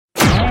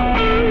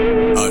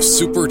A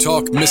Super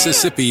Talk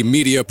Mississippi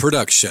media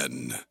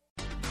production.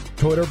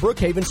 Toyota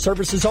Brookhaven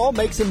services all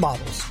makes and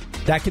models.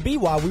 That could be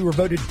why we were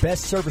voted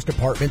best service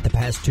department the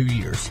past 2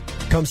 years.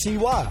 Come see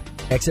why.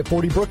 Exit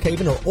 40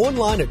 Brookhaven or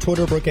online at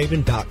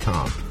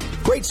ToyotaBrookhaven.com.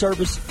 Great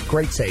service,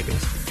 great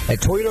savings. At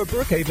Toyota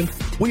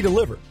Brookhaven, we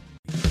deliver.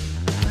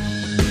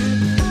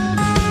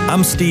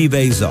 I'm Steve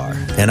Azar,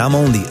 and I'm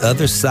on the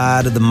other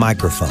side of the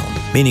microphone,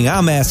 meaning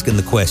I'm asking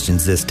the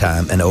questions this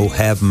time, and oh,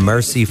 have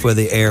mercy for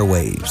the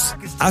airwaves.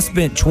 I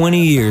spent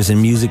 20 years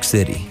in Music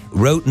City,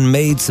 wrote and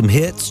made some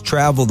hits,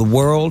 traveled the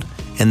world,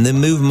 and then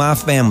moved my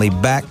family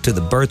back to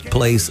the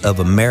birthplace of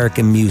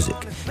American music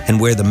and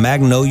where the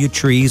magnolia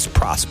trees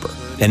prosper.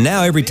 And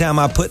now every time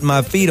I put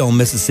my feet on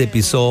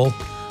Mississippi soil,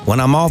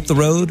 when I'm off the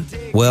road,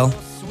 well,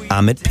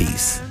 I'm at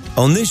peace.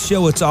 On this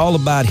show, it's all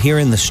about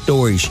hearing the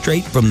stories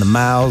straight from the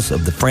mouths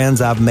of the friends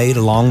I've made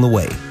along the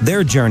way,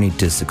 their journey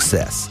to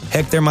success.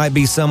 Heck, there might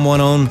be someone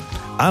on,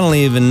 I don't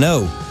even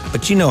know,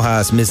 but you know how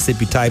us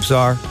Mississippi types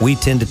are. We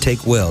tend to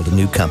take well to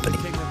new company.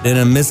 In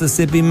a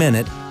Mississippi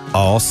Minute,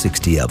 all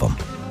 60 of them.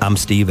 I'm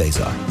Steve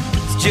Azar.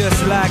 It's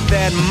just like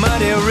that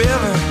muddy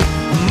river,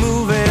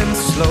 moving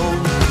slow.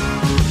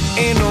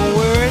 Ain't no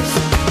worries,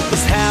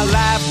 it's how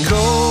life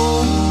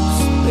goes,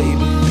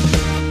 baby.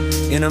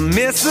 In a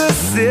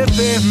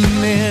Mississippi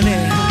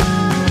Minute.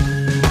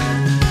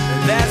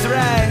 That's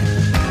right.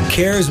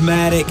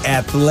 Charismatic,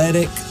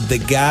 athletic, the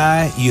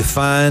guy you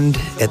find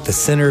at the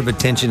center of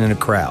attention in a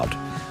crowd.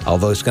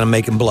 Although it's going to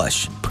make him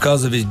blush.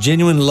 Because of his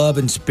genuine love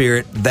and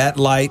spirit, that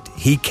light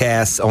he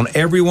casts on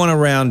everyone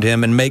around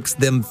him and makes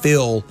them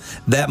feel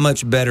that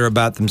much better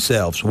about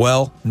themselves.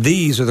 Well,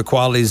 these are the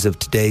qualities of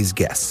today's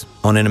guest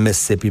on In a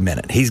Mississippi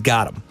Minute. He's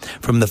got them.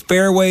 From the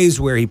fairways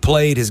where he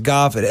played his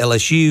golf at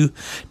LSU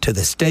to the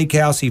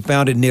steakhouse he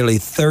founded nearly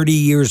 30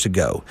 years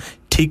ago,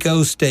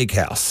 Tico's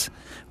Steakhouse.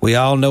 We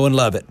all know and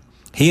love it.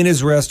 He and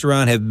his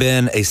restaurant have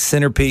been a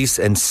centerpiece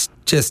and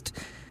just...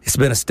 it's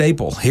been a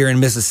staple here in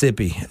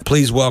Mississippi.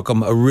 Please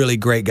welcome a really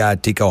great guy,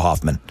 Tico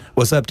Hoffman.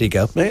 What's up,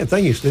 Tico? Man,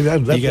 thank you, Steve.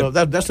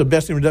 That's the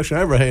best introduction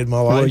I ever had in my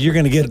life. Well, you're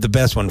going to get the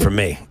best one from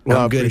me.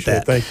 Well, I'm good at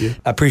that. Thank you.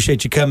 I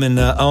appreciate you coming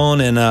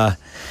on and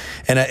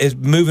it's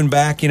moving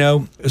back. You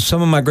know,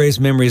 some of my greatest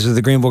memories of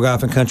the Greenville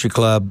Golf and Country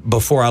Club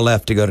before I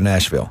left to go to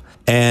Nashville.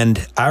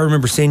 And I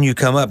remember seeing you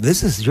come up.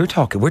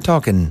 We're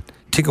talking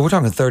Tico, we're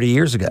talking 30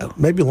 years ago.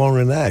 Maybe longer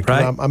than that.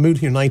 Right? I moved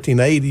here in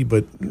 1980,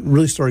 but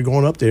really started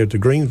going up there to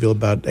Greenville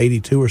about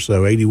 82 or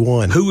so,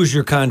 81. Who was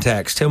your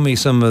contacts? Tell me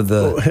some of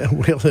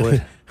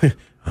the...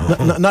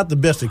 Not the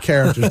best of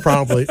characters,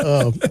 probably.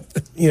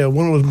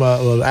 One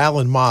was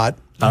Alan Mott.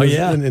 Oh,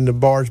 yeah. In the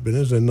barge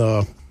business, and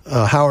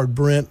Howard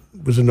Brent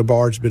was in the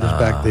barge business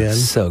back then.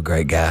 So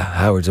great guy.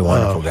 Howard's a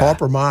wonderful guy.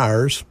 Harper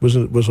Myers was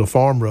a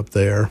farmer up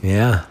there.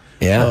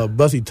 Yeah.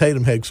 Buzzy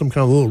Tatum had some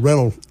kind of little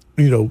rental,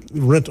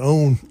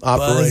 rent-own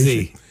operation.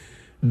 Buzzy.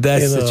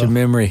 That's such a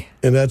memory.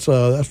 And that's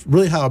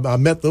really how I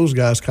met those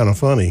guys. Kind of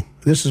funny.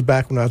 This is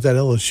back when I was at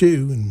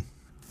LSU, and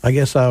I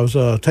guess I was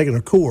taking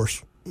a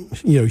course,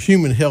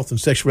 human health and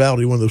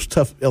sexuality, one of those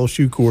tough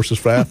LSU courses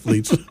for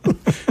athletes.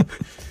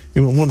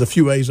 One of the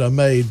few A's I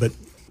made, but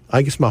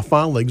I guess my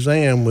final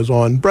exam was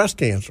on breast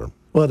cancer.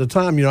 Well, at the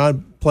time, I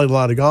played a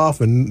lot of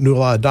golf and knew a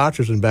lot of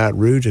doctors in Baton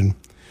Rouge, and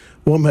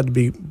one of them had to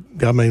be a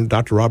guy named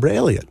Dr. Robert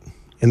Elliott.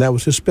 And that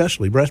was his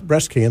specialty,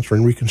 breast cancer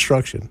and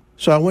reconstruction.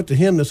 So I went to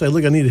him to say,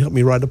 look, I need to help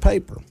me write a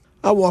paper.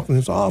 I walked in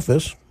his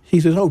office. He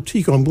says, oh,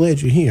 Tico, I'm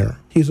glad you're here.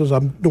 He says,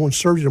 I'm doing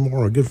surgery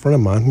tomorrow, a good friend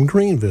of mine from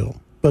Greenville,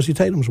 Buzzy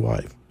Tatum's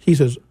wife. He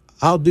says,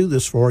 I'll do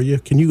this for you.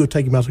 Can you go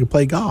take him out to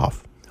play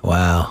golf?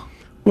 Wow.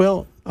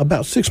 Well,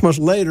 about 6 months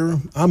later,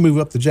 I moved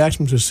up to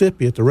Jackson,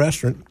 Mississippi at the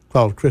restaurant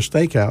called Chris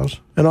Steakhouse.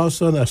 And all of a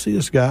sudden, I see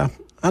this guy.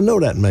 I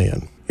know that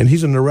man. And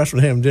he's in the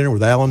restaurant having dinner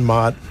with Alan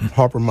Mott,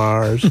 Harper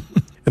Myers.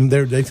 And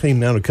they came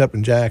down to Cup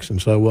in Jackson.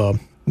 So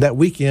that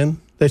weekend,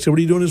 they said, what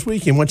are you doing this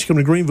weekend? Why don't you come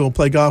to Greenville and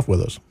play golf with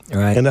us?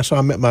 Right. And that's how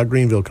I met my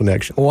Greenville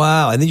connection.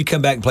 Wow. And then you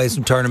come back and play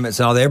some tournaments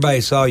and all that.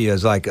 Everybody saw you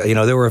as like,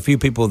 there were a few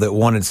people that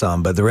wanted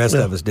some, but the rest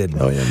of us didn't.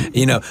 Oh,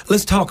 yeah.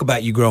 Let's talk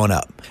about you growing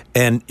up.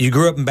 And you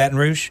grew up in Baton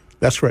Rouge?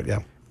 That's correct, yeah.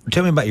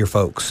 Tell me about your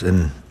folks.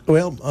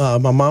 Well,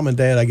 my mom and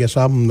dad, I guess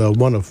I'm the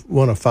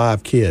one of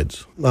 5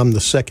 kids. I'm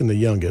the second the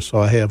youngest. So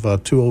I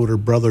have 2 older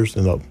brothers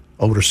and an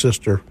older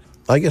sister.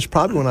 I guess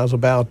probably when I was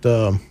about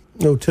 10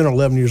 or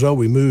 11 years old,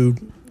 we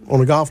moved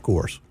on a golf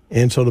course.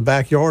 And so the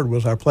backyard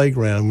was our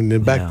playground.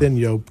 And back then,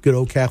 good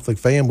old Catholic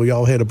family, we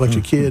all had a bunch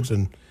of kids.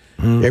 And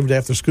every day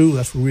after school,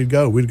 that's where we'd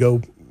go. We'd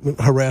go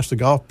harass the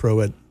golf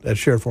pro at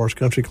Sheriff Forest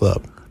Country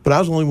Club. But I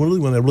was the only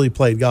one that really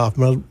played golf.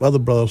 My other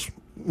brothers,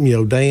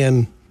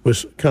 Dan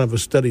was kind of a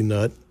study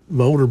nut.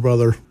 My older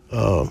brother,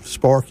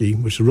 Sparky,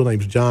 which his real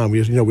name is John,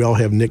 we all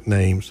have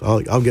nicknames.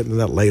 I'll get into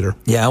that later.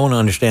 Yeah, I want to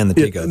understand the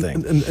Tico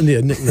thing.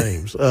 And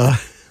nicknames.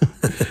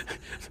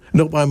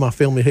 Nobody in my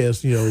family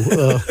has,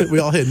 we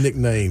all had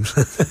nicknames.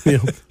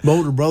 My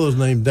older brother's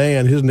named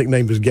Dan. His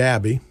nickname is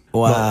Gabby.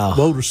 Wow.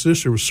 My older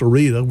sister was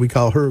Sarita. We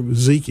call her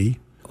Zeke.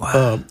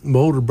 Wow. My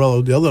older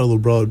brother, the other little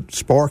brother,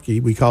 Sparky,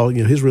 we call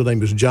his real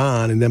name is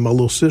John. And then my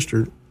little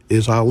sister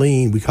is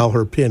Eileen. We call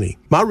her Penny.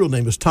 My real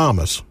name is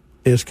Thomas.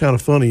 It's kind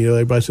of funny.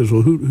 Everybody says,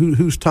 well,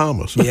 who's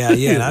Thomas? Yeah.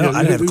 And I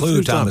didn't have a clue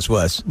who Thomas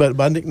was. But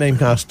my nickname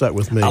kind of stuck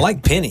with me. I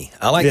like Penny.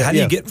 How do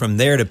you get from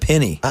there to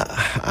Penny?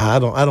 I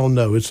don't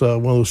know. It's one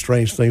of those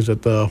strange things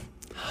that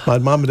my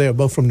mom and dad are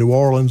both from New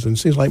Orleans, and it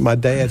seems like my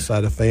dad's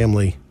side of the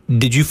family.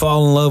 Did you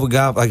fall in love with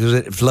golf? Like, was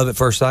it love at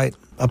first sight?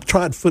 I've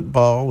tried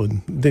football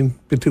and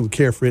didn't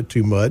care for it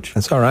too much.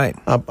 That's all right.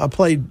 I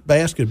played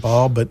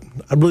basketball, but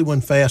I really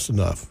wasn't fast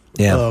enough.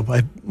 Yeah.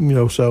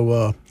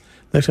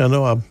 Next thing I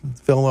know, I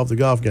fell in love with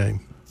the golf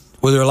game.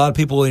 Were there a lot of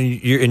people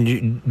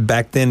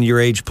back then your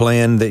age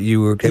playing that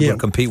you were able to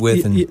compete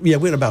with? We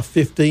had about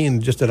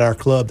 15 just at our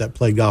club that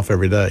played golf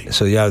every day.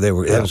 So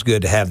that was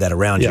good to have that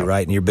around you,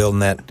 right? And you're building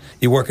that.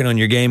 You're working on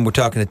your game. We're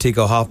talking to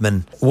Tico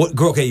Hoffman.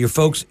 Your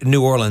folks in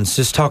New Orleans.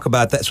 Just talk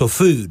about that. So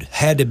food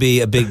had to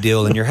be a big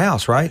deal in your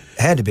house, right?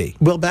 Had to be.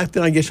 Well, back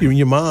then I guess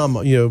your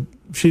mom,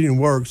 she didn't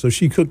work, so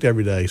she cooked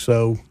every day.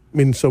 So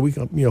we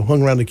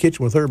hung around the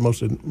kitchen with her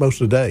most of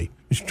the day.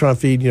 She's trying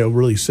to feed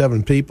really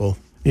 7 people.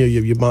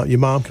 Your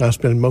mom kind of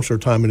spent most of her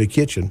time in the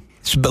kitchen.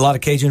 A lot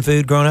of Cajun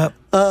food growing up,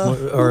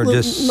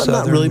 just Southern?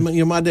 Not really.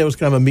 My dad was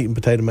kind of a meat and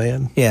potato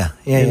man. Yeah.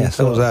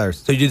 So was ours.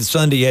 So you did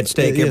Sunday. You had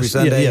steak every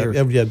Sunday.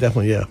 Yeah,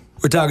 definitely. Yeah.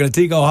 We're talking to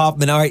Tico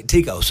Hoffman. All right,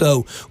 Tico.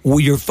 So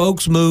your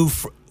folks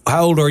moved.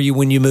 How old are you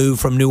when you moved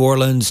from New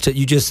Orleans to?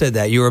 You just said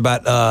that you were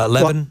about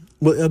 11.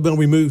 Well,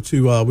 we moved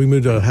to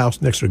a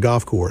house next to a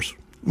golf course.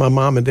 My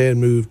mom and dad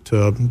moved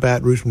to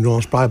Baton Rouge from New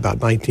Orleans probably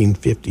about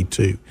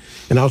 1952,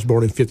 and I was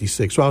born in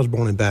 56. So I was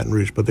born in Baton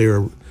Rouge, but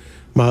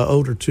my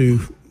older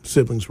 2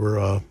 siblings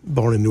were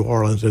born in New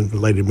Orleans and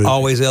later moved.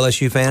 Always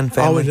LSU fan?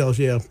 Family? Always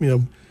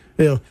LSU.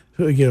 Yeah.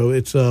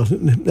 It's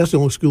that's the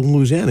only school in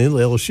Louisiana,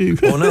 LSU.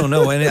 Well,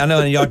 no, and I know,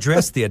 and y'all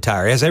dress the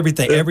attire. It has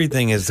everything.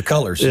 Everything is the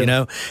colors,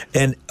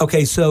 And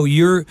okay, so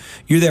you're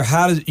there.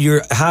 How does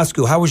your high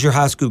school? How was your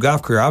high school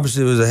golf career?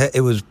 Obviously,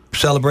 it was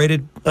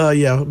celebrated.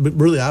 Yeah, but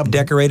really, I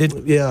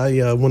decorated. Yeah,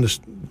 I won the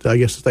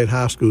state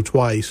high school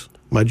twice,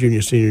 my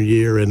senior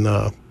year, and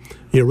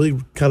really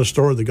kind of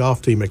started the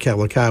golf team at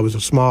Catholic High. It was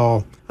a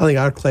small. I think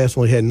our class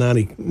only had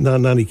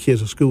 90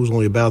 kids. The school was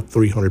only about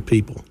 300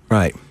 people.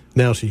 Right.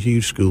 Now it's a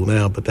huge school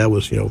now, but that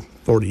was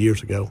 40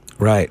 years ago.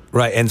 Right.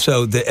 And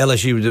so the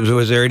LSU,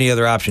 was there any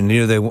other option?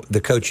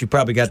 The coach you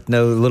probably got to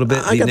know a little bit.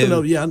 I got to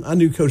know. Yeah, I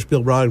knew Coach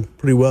Bill Bryan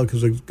pretty well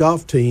because the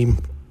golf team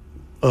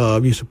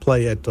used to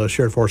play at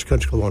Sheridan Forest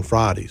Country Club on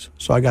Fridays,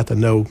 so I got to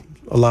know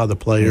a lot of the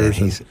players.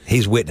 Yeah,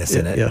 he's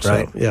witnessing it,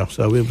 right?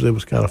 So it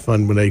was kind of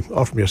fun when they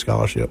offered me a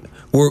scholarship.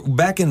 We're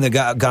back in the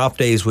golf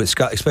days with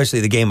especially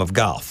the game of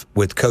golf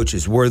with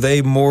coaches. Were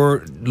they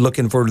more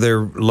looking for their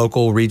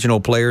local regional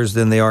players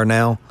than they are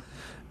now?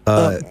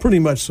 Pretty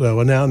much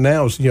so. And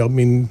now it's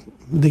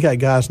they got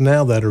guys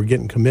now that are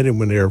getting committed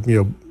when they're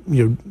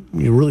you're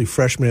really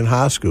freshmen in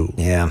high school.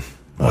 Yeah,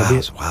 wow,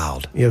 it's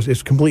wild.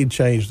 It's completely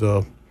changed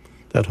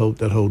that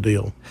whole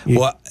deal.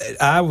 Well,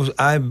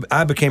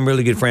 I became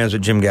really good friends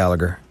with Jim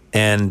Gallagher,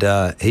 and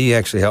he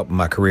actually helped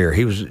my career.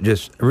 He was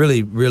just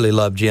really, really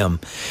loved Jim.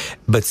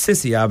 But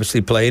Sissy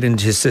obviously played, and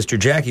his sister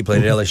Jackie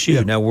played at LSU.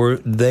 Yeah. Now, were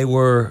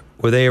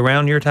they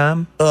around your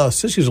time?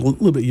 Sissy's a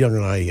little bit younger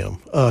than I am.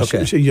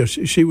 Okay.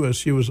 She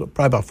was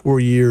probably about 4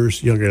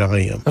 years younger than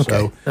I am. Okay.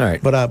 So, all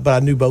right. But I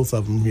knew both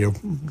of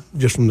them,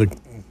 just from the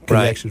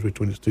connections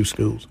between the 2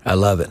 schools. I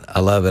love it.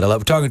 We're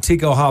talking to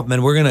Tico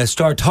Hoffman. We're going to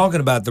start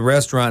talking about the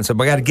restaurant. So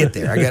I got to get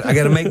there. I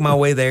got to make my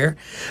way there.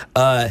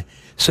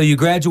 So you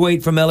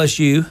graduate from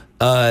LSU.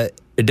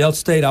 Delta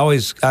State,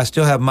 I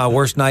still have my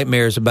worst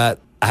nightmares about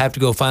I have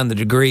to go find the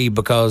degree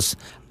because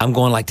I'm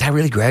going like, did I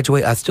really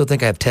graduate? I still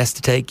think I have tests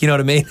to take. You know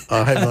what I mean?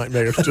 I have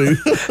nightmares too.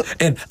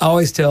 And I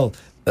always tell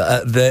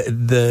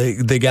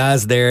the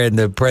guys there and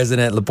the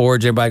president at LaForge,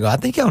 everybody go, I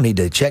think y'all need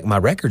to check my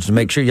records to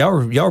make sure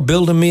y'all are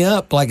building me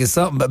up like it's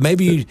something. But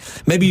maybe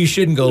you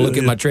shouldn't go look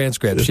at my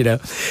transcripts.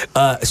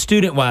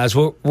 Student wise,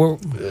 were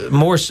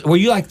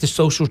you like the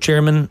social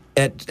chairman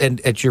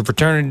at your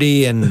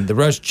fraternity and the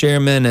rush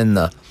chairman and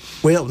the?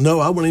 Well, no,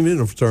 I wasn't even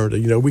in a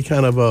fraternity. We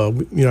kind of,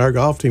 our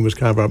golf team was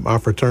kind of our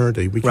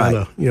fraternity. We kind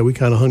of, we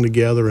kind of hung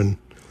together and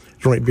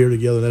drank beer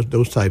together,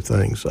 those type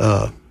things.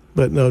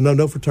 But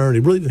no fraternity.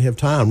 Really didn't have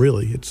time.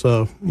 Really, it's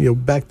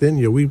back then.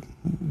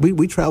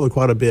 We traveled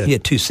quite a bit. You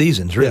had 2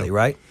 seasons, really,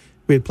 right?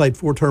 We had played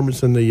 4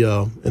 tournaments in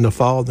the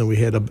fall. Then we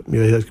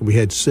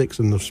had 6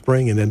 in the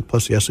spring, and then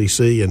plus the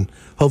SEC, and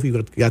hopefully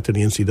we got to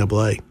the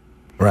NCAA.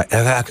 Right.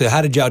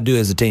 How did y'all do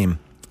as a team?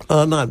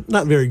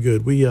 Not very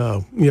good. We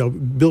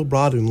Bill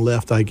Brogdon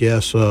left. I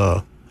guess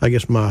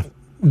my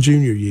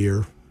junior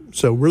year.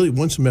 So really,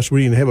 one semester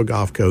we didn't have a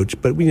golf coach,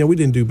 but we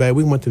didn't do bad.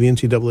 We went to the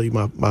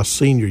NCAA my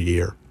senior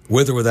year.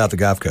 With or without the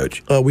golf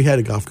coach? We had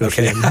a golf coach.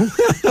 Okay.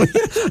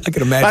 I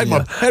can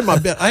imagine.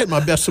 I had my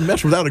best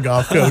semester without a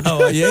golf coach.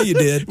 Oh, yeah, you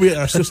did. We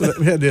had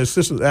the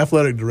assistant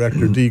athletic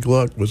director, D.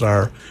 Gluck, was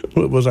our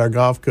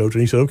golf coach, and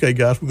he said, "Okay,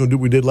 guys, we're going to do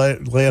what we did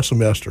last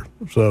semester."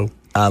 So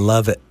I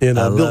love it. And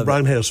Bill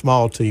Brogdon had a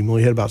small team. We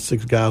only had about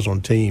 6 guys on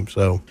the team.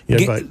 So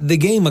the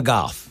game of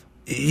golf,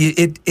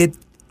 it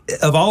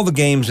of all the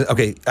games,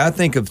 okay, I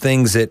think of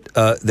things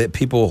that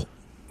people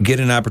get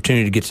an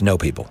opportunity to get to know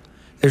people.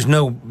 There's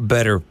no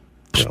better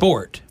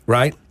sport,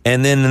 right?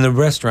 And then in the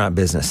restaurant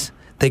business,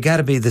 they got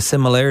to be the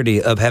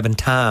similarity of having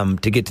time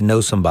to get to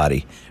know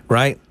somebody,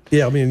 right?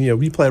 Yeah, I mean,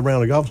 you play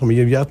around the golf. I mean,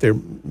 you're out there,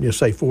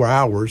 say 4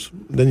 hours.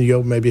 Then you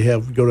go go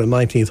to the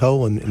 19th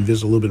hole and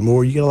visit a little bit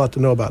more. You get a lot to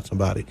know about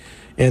somebody,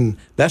 and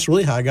that's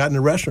really how I got in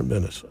the restaurant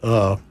business.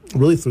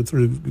 Really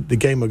through the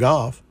game of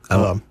golf.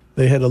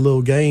 They had a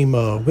little game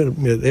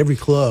at every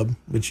club,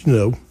 which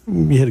you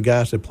had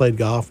guys that played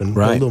golf and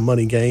a little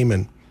money game,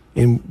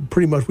 and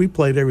pretty much we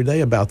played every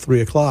day about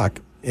 3:00.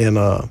 And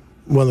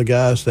one of the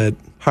guys that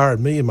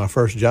hired me in my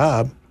first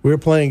job, we were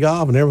playing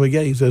golf, and every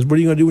day he says, "What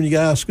are you going to do when you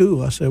get out of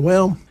school?" I said,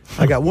 "Well,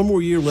 I got one more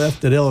year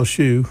left at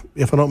LSU.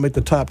 If I don't make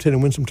the top 10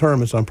 and win some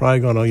tournaments, I'm probably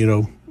going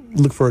to,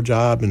 look for a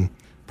job and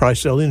probably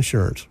sell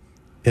insurance."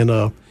 And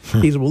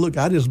he said, "Well, look,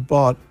 I just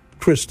bought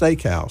Chris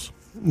Steakhouse.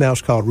 Now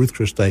it's called Ruth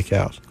Chris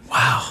Steakhouse."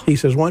 Wow. He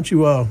says, "Why don't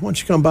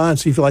you come by and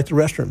see if you like the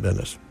restaurant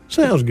business?"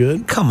 Sounds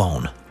good. Come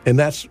on. And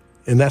that's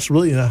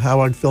really how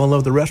I fell in love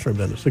with the restaurant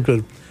business,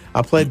 because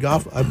I played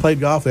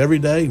golf every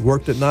day,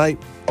 worked at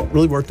night,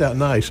 really worked out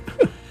nice.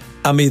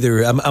 I'm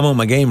on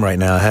my game right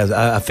now.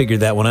 I figured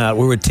that one out.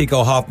 We're with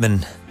Tico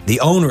Hoffman, the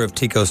owner of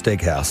Tico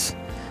Steakhouse,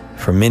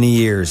 for many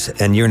years,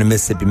 and you're in a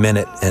Mississippi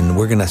Minute, and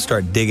we're going to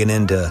start digging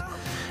into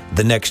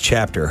the next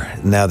chapter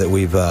now that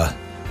we've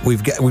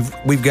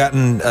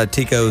gotten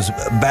Tico's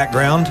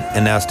background,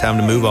 and now it's time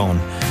to move on.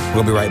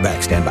 We'll be right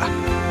back. Stand by.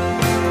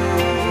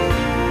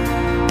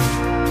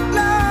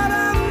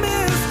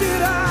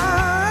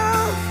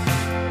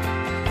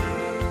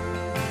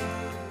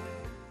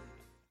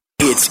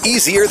 It's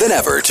easier than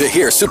ever to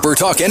hear Super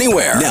Talk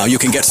anywhere. Now you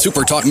can get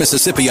Super Talk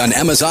Mississippi on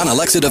Amazon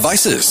Alexa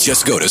devices.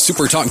 Just go to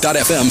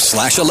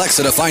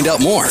supertalk.fm/Alexa to find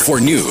out more. For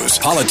news,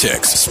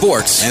 politics,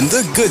 sports, and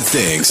the good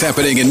things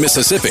happening in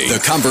Mississippi. The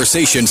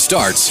conversation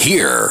starts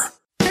here.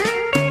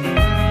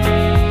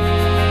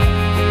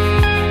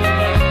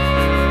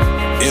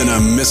 In a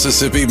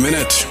Mississippi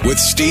Minute with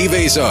Steve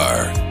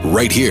Azar,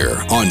 right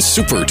here on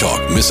Super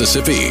Talk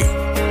Mississippi.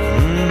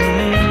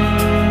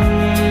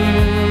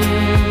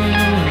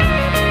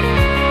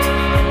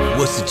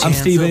 I'm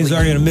Steve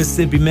Azar in a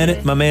Mississippi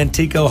Minute. My man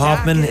Tico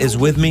Hoffman is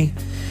with me.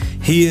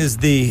 He is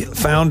the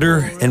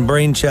founder and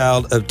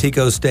brainchild of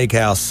Tico's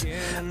Steakhouse,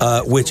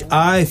 which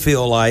I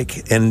feel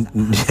like, and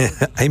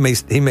he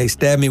may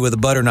stab me with a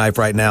butter knife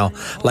right now,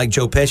 like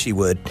Joe Pesci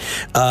would.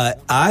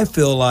 I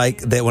feel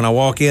like that when I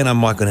walk in,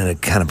 I'm walking in a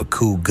kind of a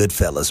cool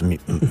Goodfellas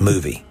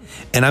movie.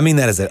 And I mean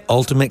that as an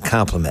ultimate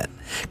compliment,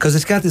 because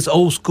it's got this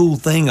old school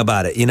thing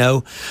about it,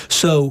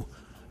 So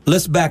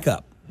let's back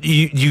up.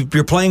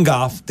 You're playing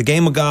golf. The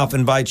game of golf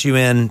invites you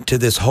in to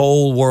this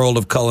whole world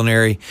of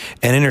culinary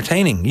and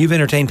entertaining. You've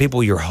entertained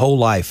people your whole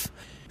life.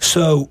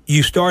 So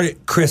you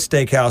started Chris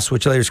Steakhouse,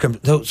 which later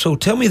comes. So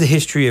tell me the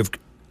history of.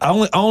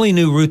 I only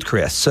knew Ruth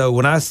Chris. So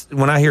when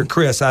I hear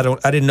Chris, I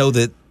didn't know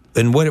that.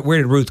 And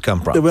where did Ruth come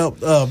from? Well,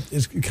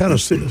 it's kind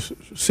of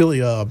silly.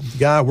 The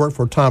guy I worked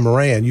for, Tom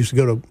Moran, used to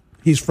go to.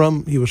 He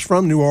was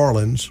from New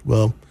Orleans.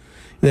 Well,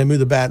 then moved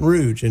to Baton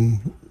Rouge,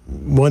 and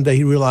one day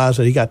he realized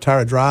that he got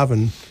tired of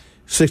driving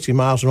 60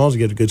 miles an hour to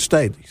get a good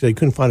steak. He said he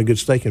couldn't find a good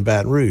steak in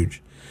Baton Rouge.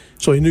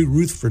 So he knew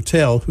Ruth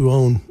Fertel, who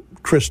owned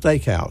Chris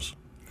Steakhouse.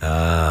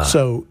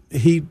 So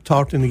he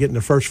talked him into getting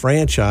the first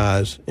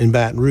franchise in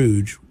Baton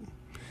Rouge,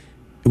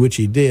 which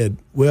he did.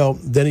 Well,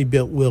 then he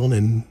built Wilton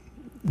and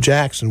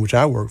Jackson, which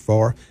I worked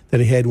for. Then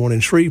he had one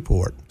in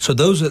Shreveport. So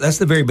that's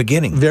the very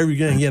beginning. Very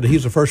beginning, yeah.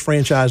 He's the first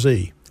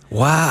franchisee.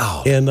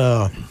 Wow. And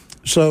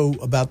so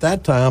about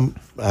that time,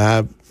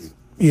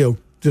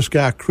 this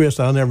guy Chris,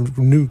 I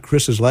never knew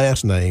Chris's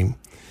last name.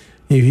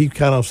 He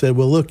kind of said,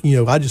 "Well, look,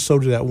 I just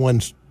sold you that one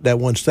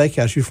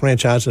steakhouse. You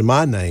franchised in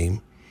my name,"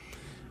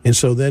 and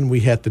so then we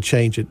had to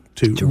change it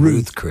to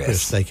Ruth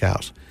Chris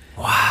Steakhouse.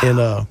 Wow!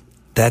 And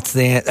that's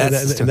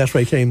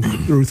why he came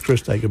Ruth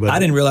Chris Steakhouse. I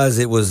didn't realize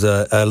it was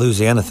a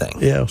Louisiana thing.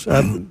 Yeah,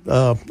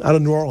 out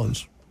of New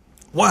Orleans.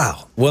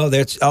 Wow. Well,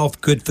 that's all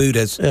good food.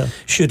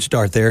 Should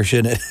start there,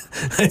 shouldn't it?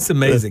 That's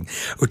amazing.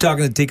 Yeah. We're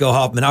talking to Tico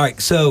Hoffman. All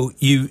right, so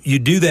you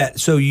do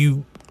that. So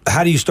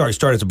how do you start?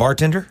 Start as a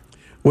bartender?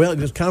 Well,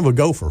 it's kind of a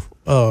gopher.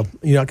 I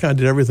kind of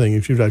did everything.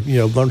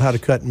 Learned how to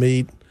cut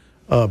meat,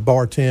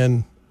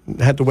 bartend,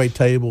 had to wait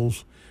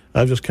tables.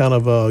 I just kind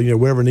of,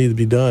 whatever needed to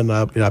be done,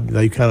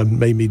 they kind of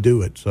made me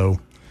do it. So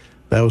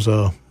that was,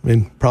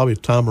 probably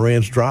Tom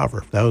Moran's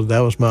driver. That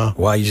was my.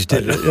 Wow, you just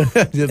did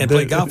it and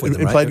played golf with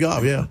him, right? Played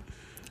golf, yeah.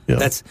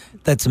 Yeah.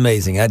 That's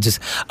amazing.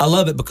 I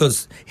love it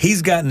because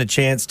he's gotten a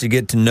chance to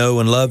get to know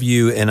and love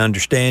you and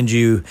understand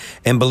you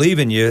and believe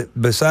in you.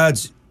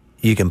 Besides,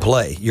 you can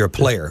play. You're a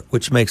player,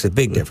 which makes a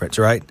big difference,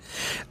 right?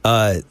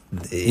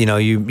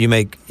 You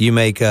make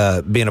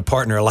being a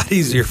partner a lot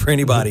easier for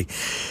anybody.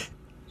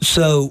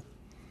 So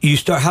you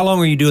start. How long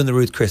were you doing the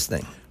Ruth Chris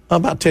thing?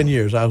 About 10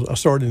 years. I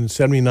started in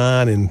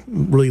 '79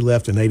 and really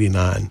left in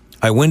 '89.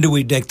 All right,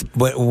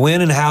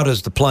 when and how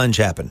does the plunge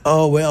happen?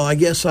 Oh, well, I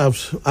guess I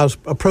was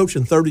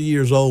approaching 30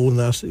 years old,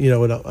 and I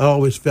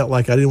always felt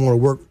like I didn't want to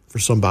work for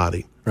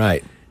somebody.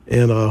 Right.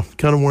 And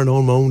kind of went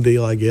on my own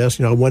deal, I guess.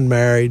 I wasn't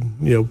married,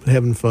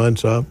 having fun.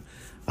 So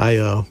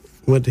I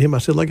went to him. I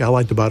said, look, I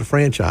like to buy the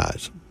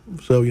franchise.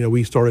 So,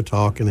 we started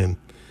talking, and,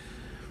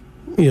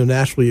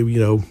 naturally,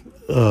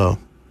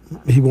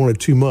 he wanted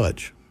too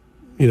much,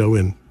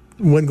 and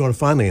wasn't going to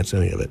finance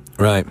any of it.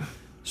 Right.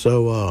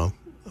 So I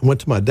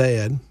went to my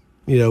dad.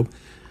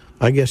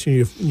 I guess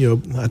I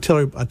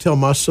tell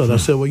my son. I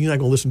said, well, you're not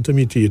going to listen to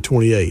me till you're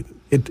 28.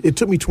 It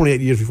took me 28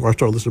 years before I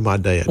started listening to my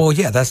dad. Well,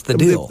 yeah, that's the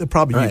deal.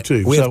 Probably right.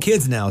 You too. We have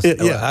kids now. So,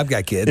 yeah. I've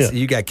got kids. Yeah.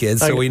 You got kids,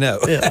 so we know.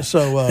 Yeah.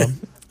 So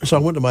I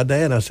went to my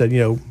dad and I said,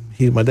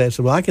 my dad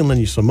said, well, I can lend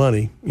you some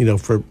money,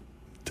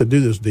 to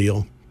do this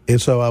deal.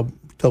 And so I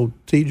told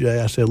TJ,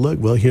 I said, look,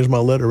 well, here's my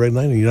letter right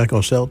now. You're not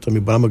going to sell it to me,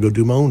 but I'm going to go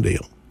do my own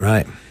deal.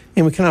 Right.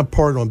 And we kind of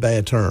parted on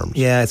bad terms.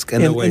 Yeah, it's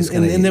kind of way.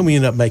 And then we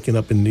ended up making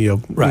up, and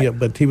right.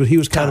 But he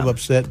was kind of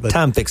upset. But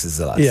time fixes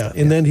a lot. Yeah,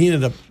 and then he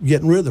ended up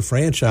getting rid of the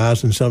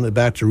franchise and selling it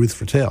back to Ruth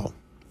Fertel,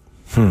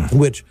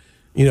 which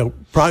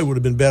probably would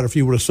have been better if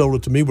he would have sold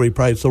it to me, but he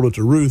probably sold it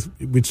to Ruth.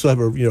 We'd still have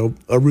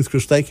a Ruth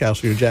Chris Steakhouse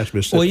here in Jackson,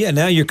 Mississippi. Well, yeah,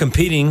 now you're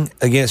competing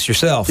against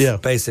yourself,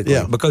 basically.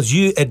 Yeah. Because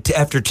you,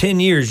 after 10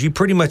 years, you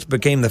pretty much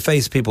became the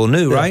face people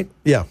knew, right?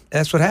 Yeah.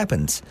 That's what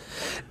happens.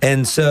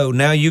 And so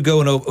now you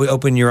go and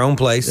open your own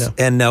place. Yeah.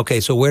 And,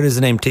 okay, so where does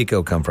the name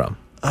Tico come from?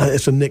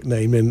 It's a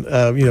nickname. And,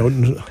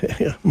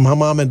 my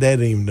mom and dad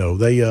didn't even know.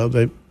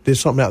 They did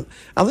something out.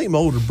 I think my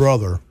older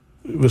brother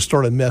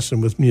started messing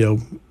with,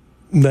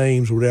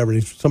 names or whatever,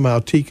 and somehow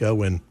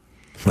Tico, and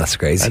that's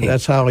crazy. And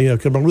that's how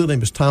because my real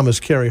name is Thomas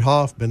Kerry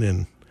Hoffman,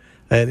 and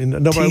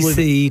nobody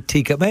TC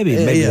Tico, maybe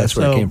that's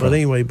where it came from. But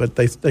anyway,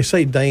 they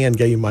say Dan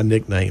gave me my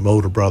nickname,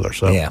 older brother.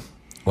 So yeah,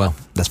 well,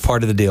 that's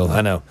part of the deal.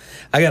 I know.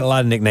 I got a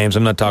lot of nicknames.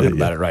 I'm not talking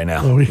about it right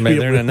now.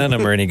 None of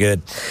them are any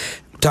good.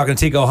 Talking to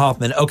Tico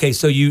Hoffman. Okay,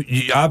 so you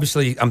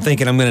obviously, I'm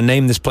thinking I'm going to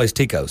name this place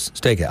Tico's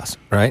Steakhouse,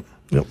 right?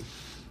 Yep.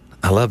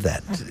 I love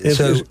that.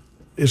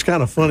 It's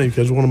kind of funny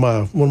because one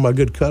of my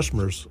good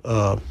customers,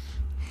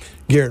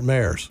 Garrett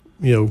Mayers,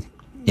 he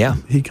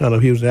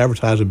was in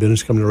advertising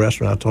business, coming to the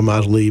restaurant. I told him I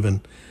was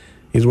leaving.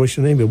 He said, what's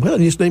your name? Well,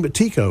 just name it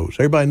Tico's.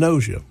 Everybody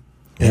knows you.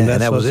 And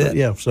that was it.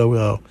 Yeah,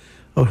 so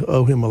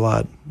owe him a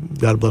lot.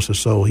 God bless his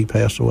soul. He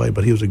passed away,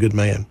 but he was a good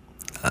man.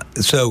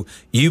 So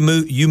you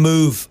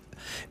move,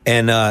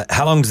 and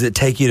how long does it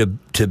take you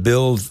to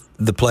build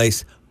the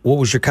place? What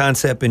was your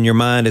concept in your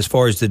mind as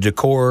far as the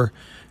decor?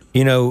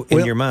 In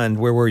your mind,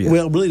 where were you?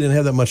 Well, really didn't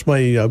have that much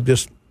money. I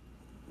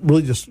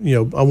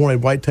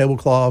wanted white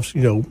tablecloths,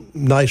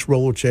 nice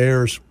roller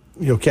chairs,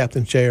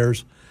 captain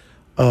chairs.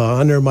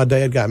 I know my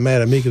dad got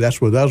mad at me because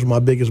that was my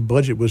biggest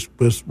budget was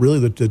really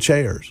the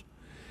chairs.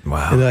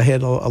 Wow. And I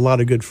had a lot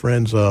of good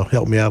friends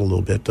help me out a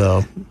little bit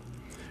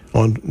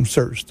on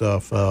certain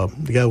stuff.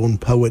 The guy on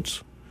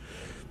Poets,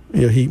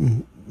 he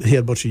had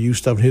a bunch of used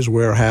stuff in his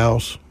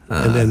warehouse.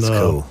 And then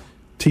cool.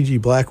 T.G.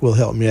 Blackwell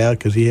helped me out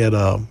because he had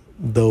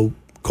the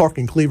Clark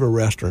and Cleaver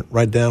restaurant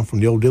right down from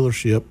the old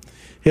dealership.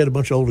 He had a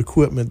bunch of old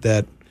equipment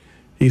that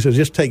he said,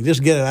 just get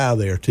it out of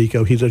there,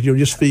 Tico. He said,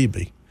 just feed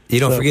me.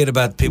 You don't forget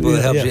about the people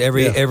that helped you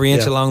every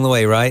inch along the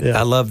way, right? Yeah.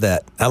 I love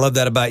that. I love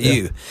that about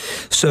you.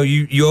 So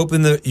you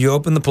open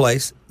the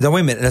place. Now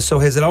wait a minute. So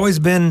has it always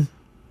been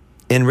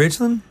in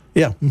Ridgeland?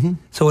 Yeah. Mm-hmm.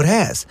 So it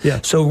has.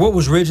 Yeah. So what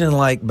was Ridgeland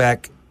like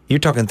back? You're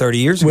talking 30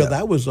 years ago. Well,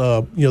 that was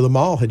the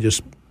mall had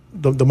just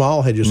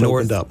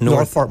opened up.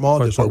 North Park Mall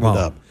just opened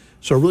up.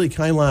 So really,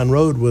 County Line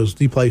Road was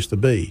the place to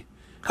be.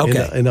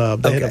 Okay.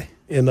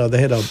 And they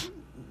had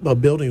a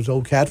building, it was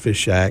old Catfish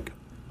Shack.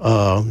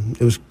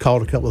 It was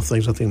called a couple of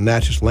things. I think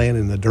Natchez Land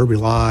and the Derby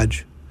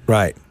Lodge.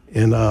 Right.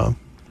 And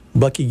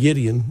Bucky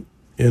Gideon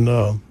and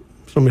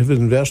some of his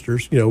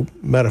investors.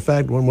 Matter of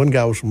fact, one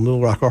guy was from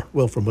Little Rock,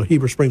 from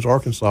Heber Springs,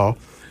 Arkansas.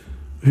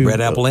 Red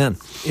Apple Inn.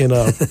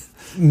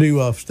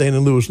 Knew Stan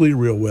and Lewis Lee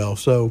real well.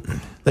 So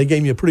they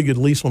gave me a pretty good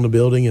lease on the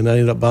building, and I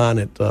ended up buying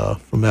it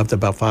from after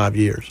about 5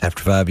 years.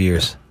 After 5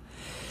 years.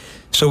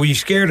 So were you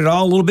scared at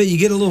all a little bit? You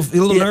get a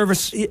little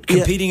nervous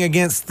competing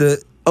against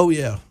the... Oh,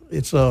 yeah.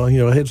 It's, I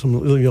had some,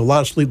 a lot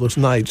of sleepless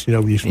nights,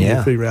 when you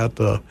figure out,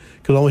 because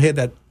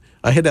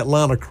I had that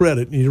line of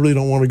credit, and you really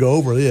don't want to go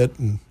over it.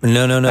 And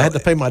No. I had to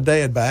pay my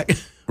dad back.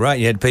 Right,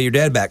 you had to pay your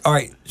dad back. All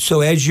right, so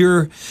as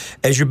you're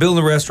building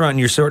the restaurant and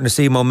you're starting to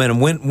see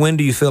momentum, when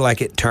do you feel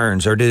like it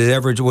turns, or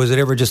was it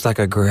ever just like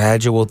a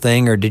gradual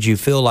thing, or did you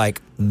feel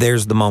like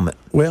there's the moment?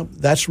 Well,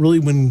 that's really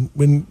when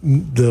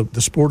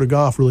the sport of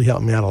golf really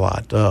helped me out a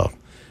lot.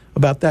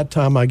 About that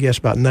time, I guess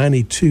about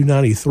 92,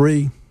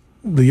 93,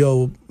 the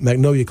old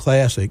Magnolia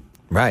Classic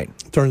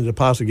turned into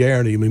Posse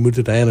Garrity, and we moved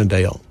it to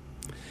Annandale,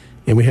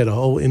 and we had a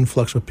whole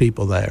influx of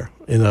people there,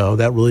 and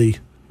that really,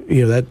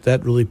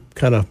 that really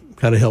kind of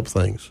help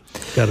things.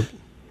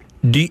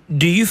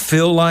 Do you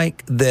feel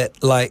like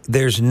that? Like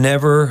there's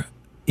never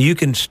you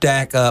can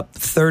stack up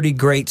 30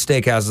 great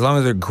steakhouses as long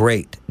as they're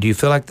great. Do you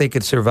feel like they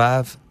could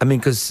survive? I mean,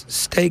 because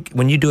steak,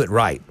 when you do it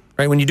right,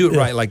 when you do it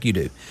right like you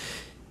do,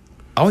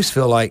 I always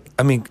feel like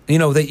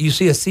that you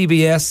see a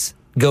CBS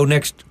go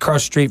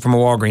across the street from a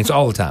Walgreens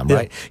all the time,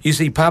 right? You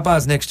see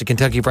Popeyes next to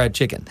Kentucky Fried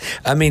Chicken.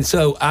 I mean,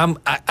 so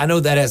I know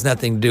that has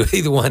nothing to do with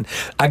either one.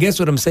 I guess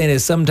what I'm saying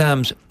is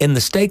sometimes in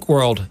the steak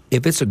world,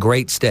 if it's a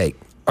great steak,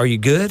 are you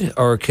good,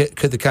 or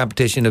could the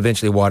competition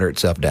eventually water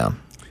itself down?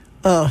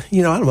 I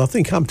don't know. I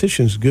think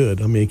competition is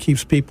good. I mean, it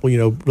keeps people,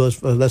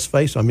 let's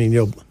face it. I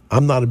mean,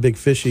 I'm not a big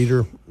fish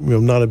eater,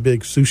 not a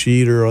big sushi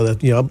eater, or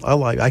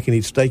that, I can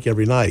eat steak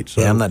every night.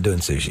 So, yeah, I'm not doing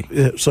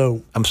sushi.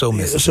 So I'm so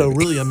Mississippi. So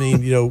really, I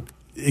mean,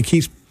 it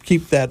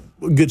keep that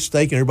good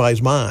steak in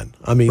everybody's mind.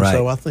 I mean, right.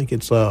 So I think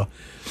it's, I'm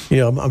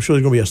sure there's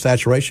going to be a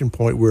saturation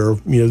point where,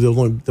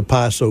 the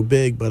pie is so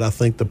big, but I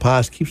think the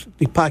pie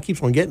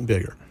keeps on getting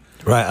bigger.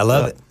 Right, I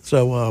love it.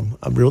 So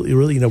I'm really,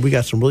 we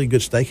got some really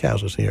good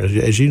steakhouses here,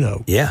 as you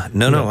know. Yeah,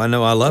 no, I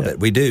know, I love it.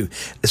 We do.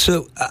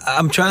 So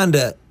I'm trying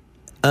to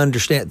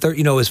understand.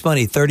 It's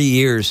funny. 30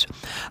 years.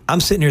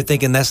 I'm sitting here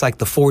thinking that's like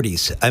the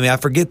 40s. I mean, I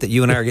forget that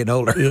you and I are getting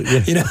older.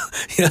 Yeah.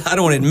 I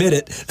don't want to admit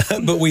it,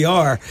 but we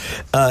are.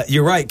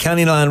 You're right.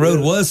 County Line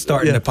Road was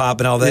starting to pop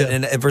and all that,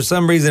 and for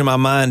some reason in my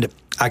mind,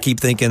 I keep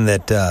thinking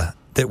that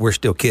we're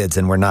still kids,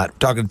 and we're not.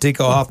 Talking to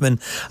Tico Hoffman.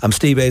 I'm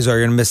Steve Azar.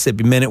 You're in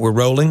Mississippi Minute. We're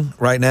rolling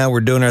right now.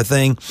 We're doing our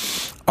thing.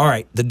 All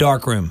right, the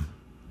dark room,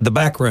 the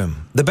back room,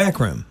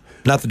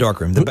 not the dark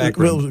room, the back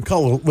room. We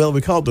call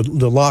it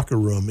the locker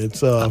room.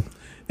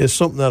 It's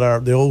something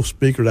that the old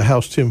Speaker of the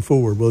House, Tim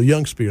Ford,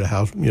 young Speaker of the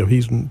House,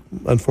 he's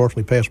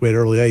unfortunately passed away at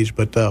an early age,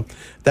 but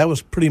that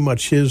was pretty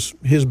much his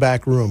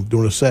back room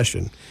during a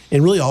session,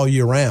 and really all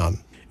year round.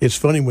 It's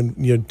funny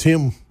when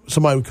Tim,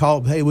 somebody would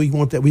call, hey, we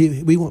want that,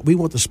 we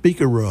want the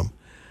speaker room.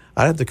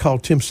 I'd have to call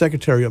Tim's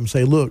secretary up and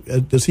say, look,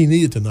 does he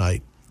need it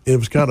tonight? And it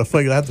was kind of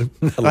funny. I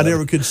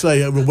never could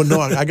say,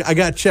 I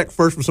got to check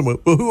first with someone.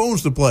 Well, who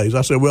owns the place?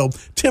 I said, well,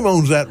 Tim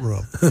owns that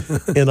room.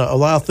 And a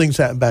lot of things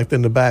happened back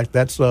in the back.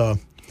 That's, I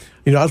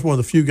was one of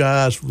the few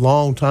guys for a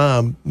long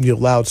time,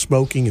 allowed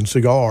smoking and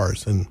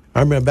cigars. And I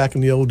remember back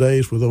in the old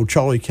days with old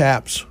Charlie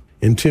Capps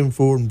and Tim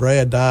Ford and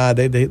Brad died,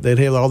 they'd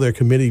have all their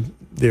committee,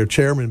 their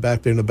chairman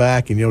back there in the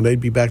back, and they'd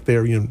be back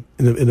there, in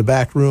the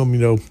back room,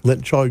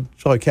 letting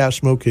Charlie Capps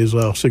smoke his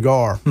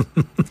cigar,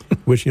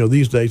 which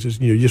these days is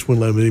you just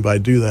wouldn't let anybody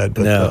do that.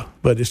 But no.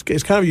 But it's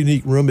kind of a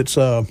unique room. It's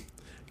kind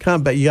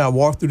of you got to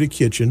walk through the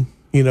kitchen.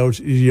 You got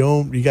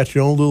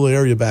your own little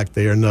area back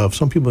there, and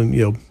some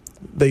people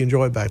they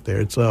enjoy it back there.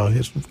 It's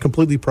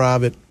completely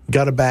private.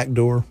 Got a back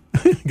door,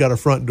 got a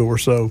front door,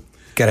 so.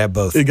 Got to have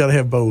both. You got to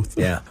have both.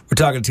 Yeah. We're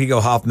talking to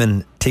Tico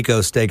Hoffman,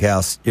 Tico's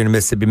Steakhouse. You're in a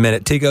Mississippi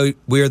Minute. Tico,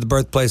 we are the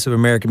birthplace of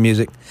American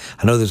music.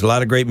 I know there's a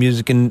lot of great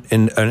music in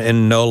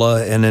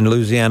NOLA and in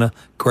Louisiana.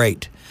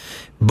 Great.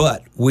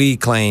 But we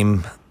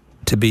claim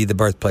to be the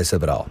birthplace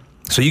of it all.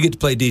 So you get to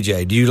play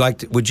DJ.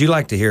 Would you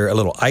like to hear a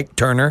little Ike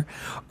Turner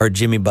or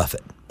Jimmy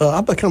Buffett?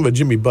 I'm kind of a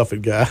Jimmy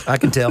Buffett guy. I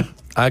can tell.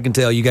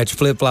 You got your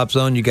flip-flops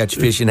on. You got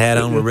your fishing hat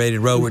on. We're ready to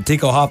roll. We're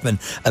Tico Hoffman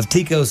of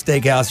Tico's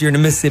Steakhouse. You're in the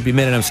Mississippi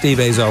Minute. I'm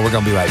Steve Azar. We're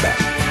going to be right back.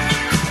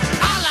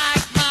 I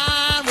like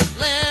mine with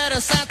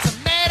lettuce and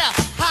tomato,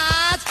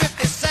 Heinz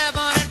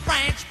 57 and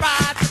French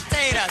fried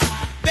potatoes,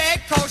 big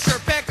kosher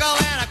pickle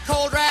and a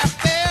cold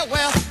draft beer.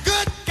 Well,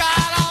 good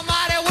God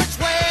Almighty, which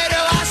way do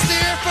I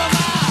steer from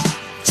a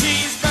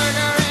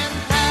cheeseburger in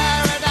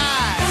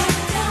paradise?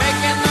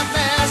 Making the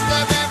best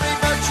of every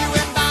virtue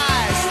and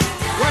vice,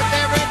 worth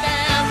every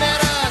damn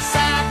bit of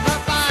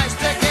sacrifice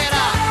to get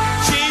a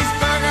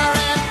cheeseburger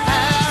in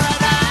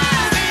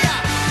paradise. Me a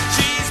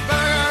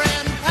cheeseburger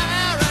in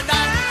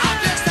paradise. I'm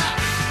just a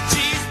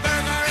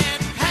cheeseburger in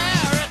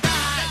paradise.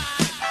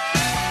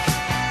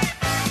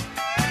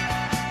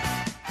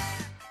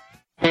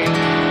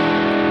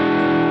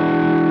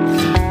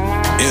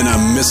 In a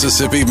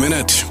Mississippi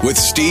Minute with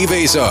Steve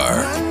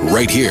Azar,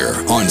 right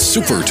here on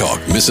Super Talk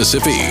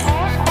Mississippi.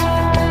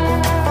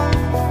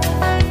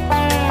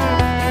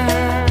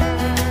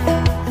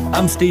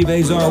 I'm Steve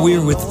Azar. We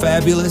are with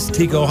fabulous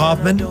Tico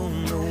Hoffman,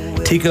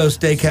 Tico's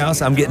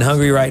Steakhouse. I'm getting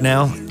hungry right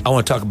now. I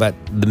want to talk about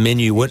the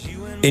menu. What,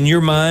 in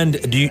your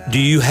mind, do you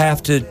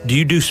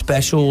do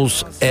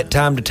specials at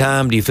time to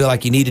time? Do you feel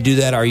like you need to do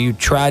that? Are you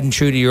tried and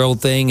true to your old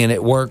thing and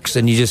it works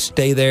and you just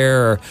stay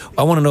there? Or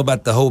I want to know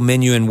about the whole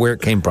menu and where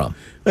it came from.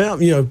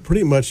 Well,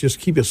 pretty much just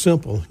keep it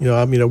simple. We're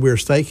a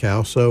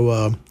steakhouse, so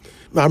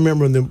I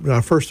remember when I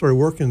first started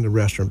working in the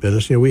restaurant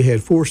business. We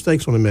had 4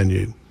 steaks on the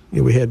menu.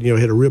 We had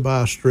had a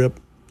ribeye strip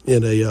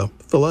and a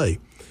fillet,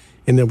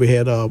 and then we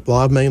had a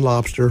live Maine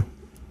lobster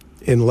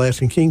and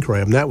Alaskan king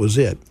crab, and that was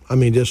it. I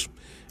mean, just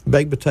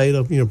baked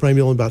potato.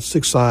 Maybe only about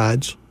 6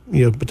 sides.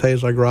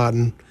 Potatoes like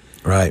rotten,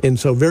 right? And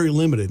so very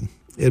limited.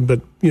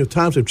 But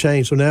times have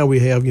changed, so now we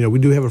have we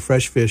do have a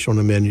fresh fish on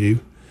the menu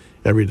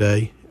every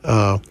day.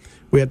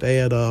 We have to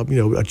add,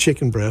 a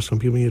chicken breast. Some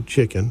people need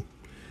chicken.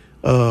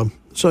 So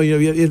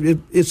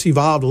it's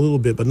evolved a little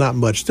bit, but not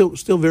much.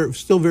 Still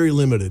very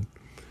limited.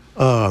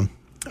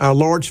 Our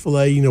large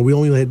filet, we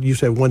only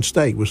used to have one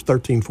steak. It was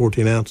 13,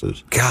 14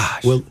 ounces.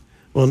 Gosh. Well,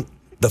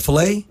 the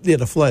filet? Yeah,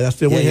 the filet. That's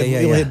the we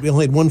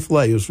only had one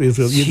filet. It was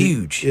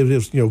huge. It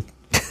was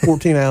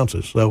 14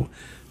 ounces.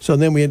 So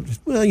then we had.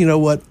 Well, you know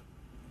what?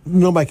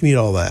 Nobody can eat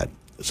all that.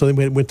 So then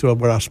we went to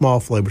our small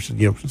fillet, which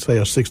is, say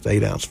a 6 to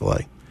 8 ounce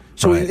fillet.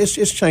 So Right.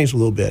 it's changed a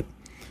little bit.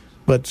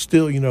 But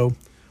still, a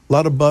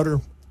lot of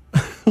butter.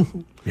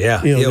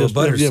 Yeah, well,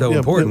 butter's so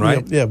important,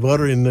 right? Yeah,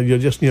 butter and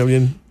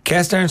in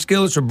Cast iron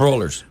skillets or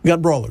broilers?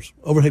 got broilers,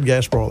 overhead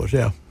gas broilers.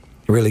 Yeah,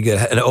 Really good.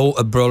 And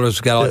a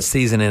broiler's got all that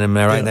seasoning in them,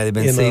 right? Yeah. Now they've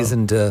been And,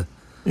 seasoned to.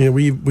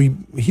 we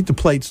heat the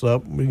plates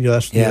up.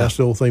 That's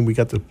the whole thing. We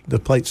got the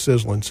plates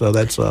sizzling, so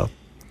that's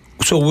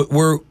So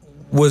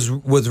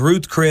was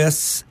Ruth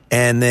Chris,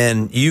 and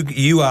then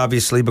you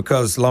obviously,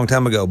 because a long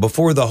time ago,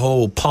 before the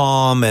whole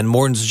Palm and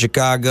Morton's of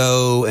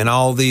Chicago and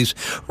all these,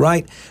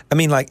 right? I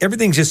mean, like,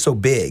 everything's just so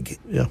big.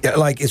 Yeah.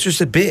 Like, it's just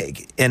so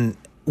big. And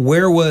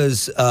where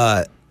was,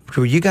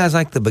 were you guys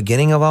like the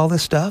beginning of all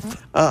this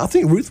stuff? I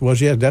think Ruth was,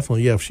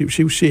 definitely,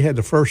 She had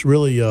the first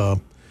really,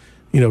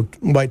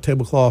 white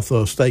tablecloth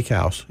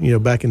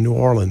steakhouse, back in New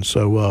Orleans.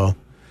 So,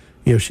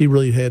 she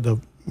really had the.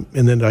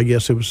 And then I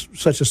guess it was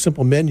such a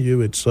simple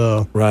menu. It's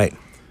Right.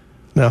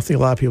 now I think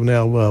a lot of people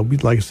now.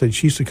 Like I said,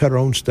 she used to cut her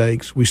own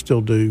steaks. We still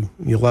do.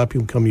 A lot of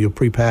people come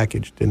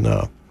prepackaged and.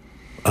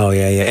 Oh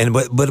yeah. And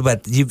what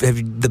about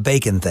the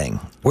bacon thing?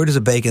 Where does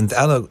the bacon?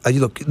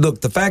 Look.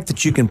 The fact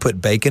that you can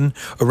put bacon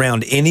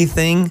around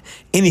anything.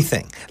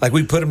 Like,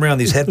 we put them around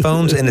these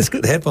headphones, and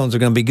the headphones are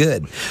going to be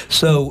good.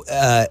 So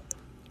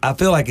I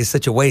feel like it's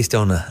such a waste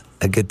on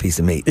a good piece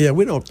of meat. Yeah,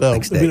 we don't.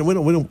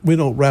 We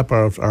don't wrap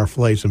our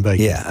fillets in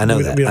bacon. Yeah, I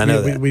know that. I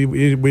know that.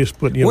 We just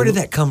put. Where did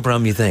that come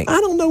from, you think?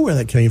 I don't know where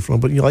that came from,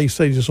 but like you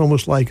say, it's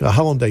almost like a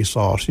hollandaise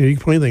sauce. You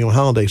can put anything on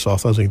hollandaise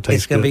sauce. I think it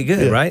tastes It's going to be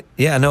good, right?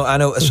 Yeah, I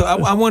know. So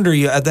I wonder,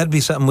 that'd be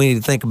something we need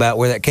to think about,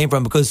 where that came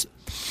from, because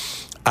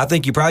I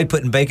think you're probably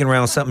putting bacon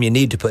around something you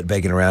need to put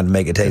bacon around to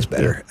make it taste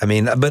better. I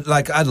mean, but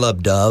like, I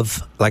love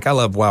Dove. Like, I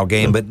love wild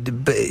game, but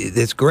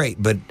it's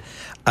great. But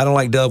I don't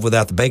like Dove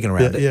without the bacon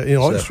around it. Yeah,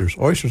 oysters.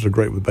 Oysters are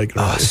great with bacon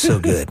around it. Oh, so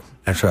good.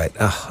 That's right.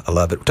 Oh, I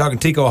love it. We're talking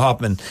Tico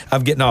Hoffman.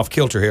 I'm getting off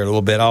kilter here a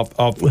little bit,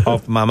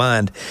 off my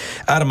mind,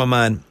 out of my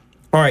mind.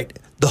 All right,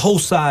 the whole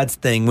sides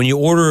thing. When you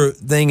order a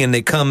thing and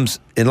it comes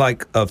in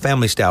like a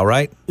family style,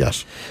 right?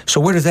 Yes.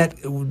 So where does that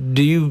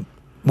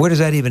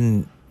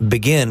even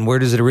begin? Where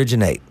does it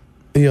originate?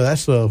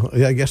 That's.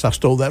 I guess I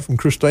stole that from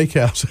Chris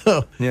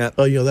Steakhouse. Yeah.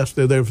 That's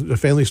their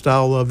family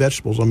style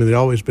vegetables. I mean, they've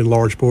always been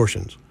large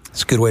portions.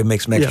 It's a good way to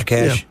make some extra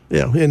cash.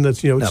 Yeah, and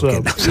that's it's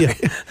I'm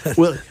kidding.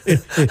 Well,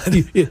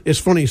 it's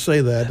funny you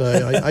say that.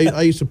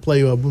 I used to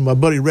play. When my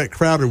buddy Rhett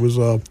Crowder was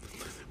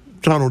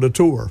trying on the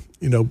tour.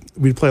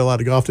 We'd play a lot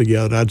of golf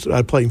together.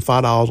 I'd play him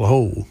 $5 a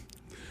hole.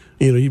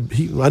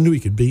 I knew he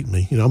could beat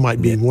me. I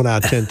might beat him 1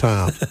 out of 10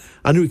 times.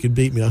 I knew he could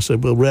beat me. I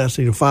said, "Well, Rhett,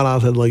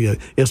 $5 had like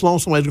as long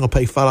as somebody's going to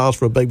pay $5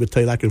 for a baked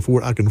potato, I can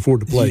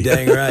afford to play." You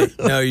dang right.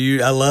 No,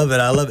 I love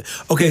it.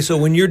 Okay, so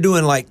when you're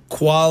doing like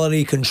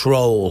quality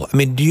control, I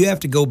mean, do you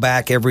have to go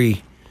back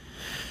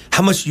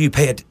how much do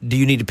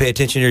you need to pay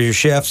attention? Are your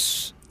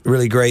chefs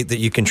really great that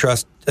you can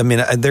trust? I mean,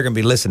 they're going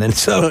to be listening.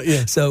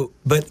 So,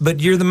 but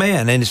you're the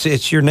man, and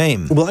it's your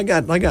name. Well, I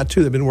got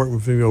two that've been working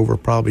with me over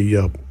probably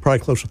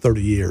close to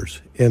 30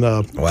 years, and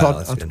I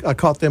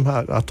taught them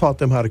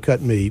how to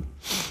cut meat,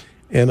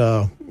 and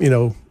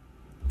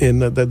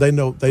and they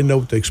know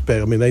what to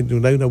expect. I mean, they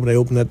know when they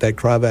open that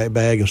Cryovac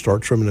bag and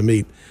start trimming the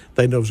meat,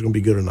 they know if it's going to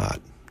be good or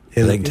not.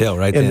 And they can tell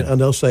right then. And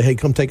they'll say, "Hey,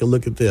 come take a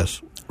look at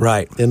this."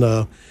 Right.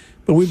 And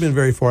but we've been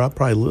very far out.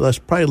 Probably less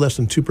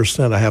than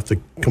 2%. I have to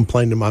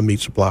complain to my meat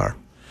supplier.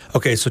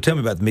 Okay, so tell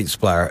me about the meat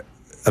supplier.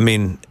 I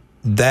mean,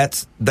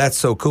 that's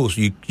so cool. So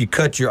you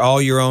cut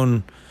all your own. I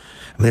mean,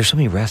 there's so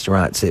many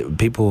restaurants that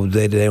people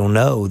they don't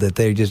know that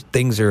they just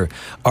things are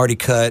already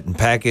cut and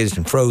packaged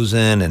and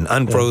frozen and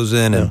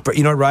unfrozen and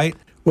right.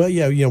 Well,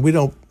 we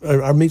don't.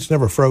 Our meat's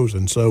never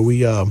frozen, so we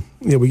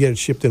get it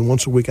shipped in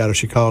once a week out of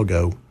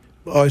Chicago.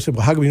 I said,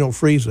 "Well, how come you don't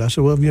freeze it?" I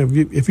said, "Well,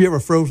 if you ever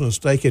frozen a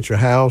steak at your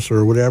house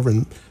or whatever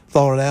and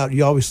thawed it out,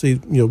 you always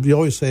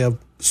have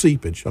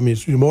seepage. I mean,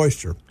 it's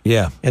moisture.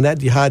 Yeah, and that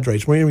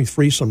dehydrates. Whenever you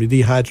freeze something,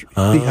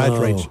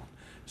 dehydrates.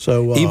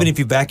 So even if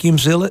you vacuum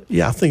seal it,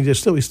 I think it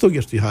still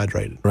gets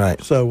dehydrated.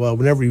 Right. So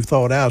whenever you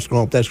thaw it out,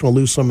 that's going to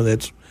lose some of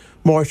its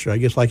moisture. I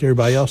guess like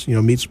everybody else,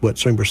 meat's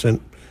 7%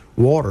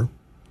 water,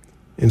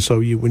 and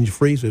so when you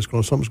freeze it,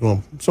 something's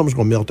going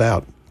to melt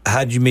out.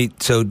 How'd you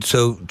meet? So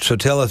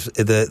tell us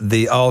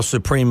the all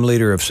supreme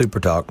leader of Super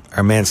Talk,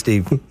 our man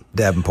Steve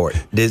Davenport.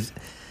 Is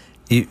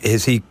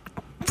he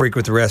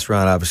frequent the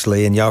restaurant,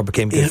 obviously, and y'all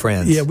became good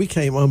friends? Yeah, we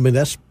came. I mean,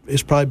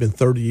 it's probably been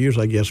 30 years,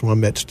 I guess, when I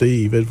met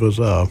Steve. It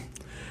was,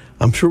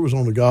 I'm sure it was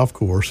on the golf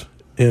course,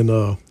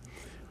 and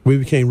we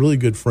became really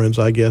good friends.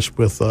 I guess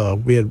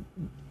we had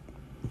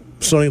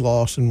Sonny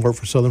Lawson worked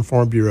for Southern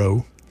Farm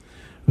Bureau,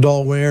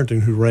 Dahl Warrington,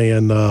 who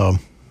ran.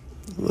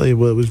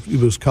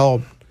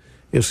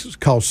 It's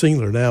called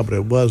Singular now, but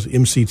it was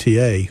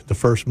MCTA, the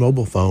first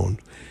mobile phone.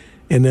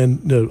 And then,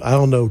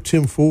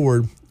 Tim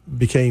Ford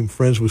became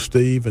friends with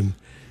Steve, and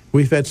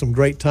we've had some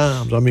great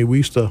times. I mean, we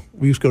used to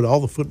go to all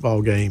the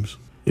football games.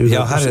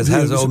 Yeah, how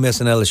does Ole Miss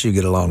and LSU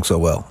get along so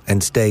well?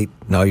 And State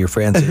and all your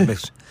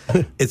friends?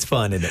 It's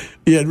fun, isn't it?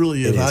 Yeah, it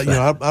really is.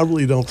 I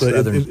really don't.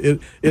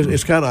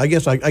 It's kind of. I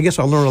guess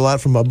I learned a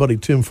lot from my buddy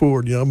Tim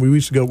Ford. You know, we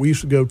used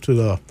to go to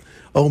the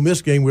Ole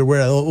Miss game. We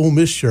wear an Ole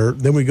Miss shirt.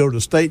 Then we go to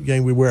the State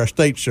game. We wear our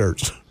State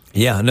shirts.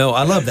 Yeah, no,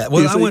 I love that.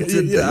 Well, I went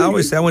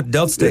to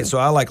Delta State, so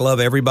I love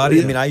everybody.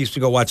 Yeah. I mean, I used to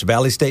go watch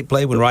Valley State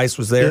play when Rice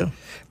was there. Yeah.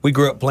 We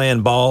grew up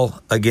playing ball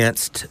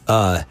against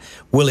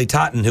Willie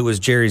Totten, who was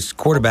Jerry's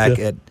quarterback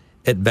at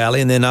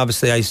Valley, and then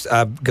obviously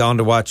I've gone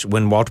to watch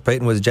when Walter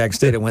Payton was at Jackson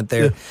State. I went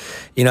there. Yeah.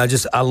 You know,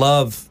 I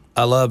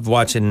love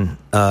watching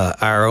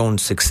our own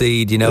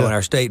succeed. You know, in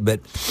our state, but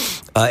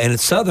and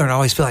it's Southern. I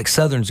always feel like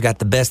Southern's got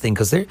the best thing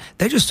because they're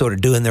just sort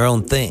of doing their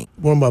own thing.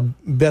 One of my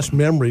best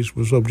memories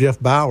was of Jeff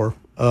Bauer.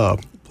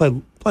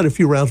 Played a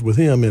few rounds with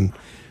him, and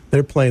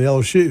they're playing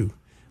LSU.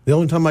 The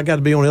only time I got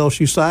to be on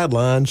LSU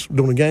sidelines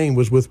during a game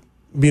was with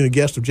being a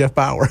guest of Jeff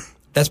Bauer.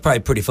 That's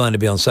probably pretty fun to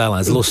be on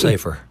sidelines. A little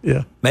safer.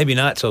 Yeah, maybe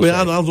not so. Well,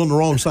 safe. I was on the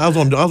wrong side. I was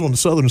on the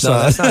southern side.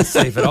 No, that's not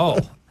safe at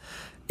all.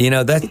 You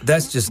know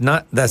that's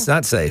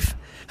not safe.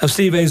 I'm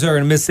Steve Azar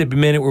in a Mississippi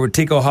Minute. We're with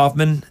Tico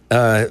Hoffman.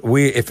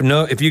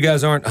 If you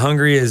guys aren't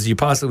hungry as you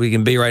possibly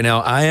can be right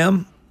now, I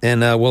am,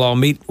 and we'll all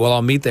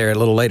meet there a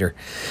little later.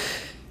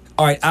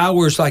 All right,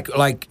 hours, like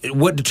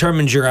what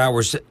determines your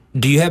hours?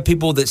 Do you have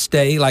people that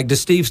stay? Like, does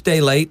Steve stay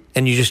late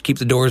and you just keep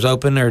the doors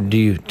open, or do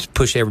you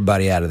push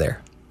everybody out of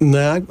there?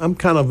 No, I'm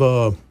kind of,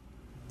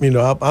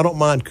 I don't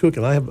mind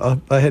cooking.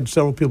 I had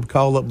several people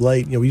call up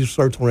late. You know, we usually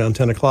start around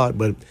 10 o'clock,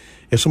 but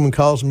if someone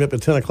calls me up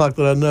at 10 o'clock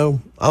that I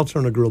know, I'll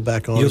turn the grill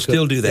back on. You'll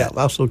still do that?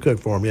 Yeah, I'll still cook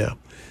for them, yeah.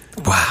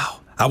 Wow.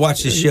 I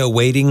watched this show,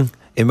 Waiting.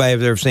 Anybody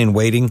have ever seen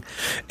Waiting?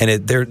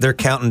 And they're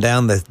counting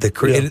down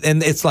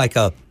and it's like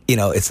a, you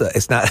know, it's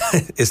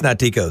not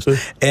Tico's,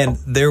 and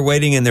they're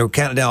waiting and they're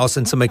counting down. All of a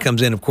sudden, somebody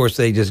comes in. Of course,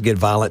 they just get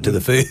violent to the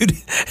food,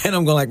 and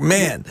I'm going like,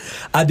 man,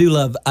 I do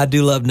love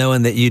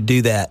knowing that you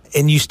do that,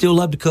 and you still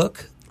love to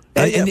cook.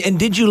 And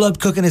did you love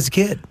cooking as a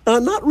kid?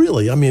 Not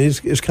really. I mean,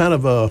 it's kind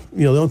of the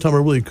only time I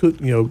really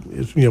cooked,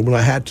 is when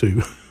I had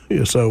to.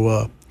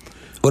 So.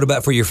 What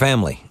about for your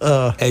family?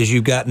 As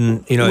you've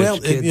gotten, well,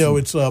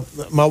 kids it's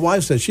my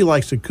wife says she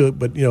likes to cook,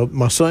 but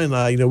my son and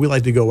I, we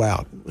like to go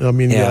out. I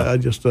mean, I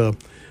just.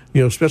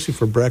 Especially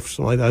for breakfast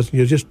and like that,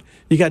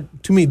 you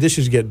got too many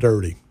dishes get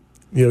dirty.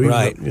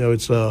 Right.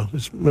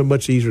 It's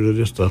much easier to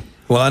just.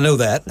 Well, I know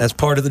that's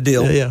part of the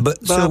deal. Yeah.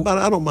 But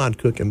I don't mind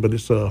cooking, but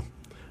it's as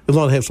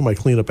long as I have somebody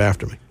clean up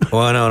after me.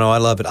 Well, no, I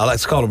love it.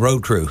 It's called a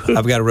road crew.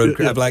 I've got a road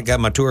crew. I've got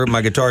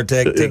my guitar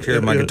tech, take care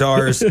of my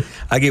guitars.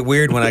 I get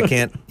weird when I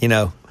can't.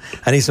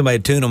 I need somebody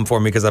to tune them for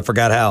me because I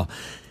forgot how.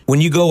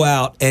 When you go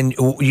out and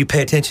you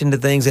pay attention to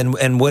things,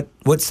 and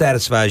what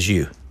satisfies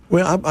you?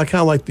 Well, I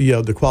kind of like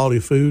the quality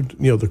of food.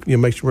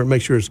 Make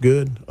sure it's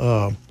good.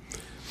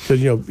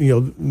 Because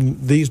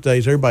these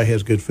days everybody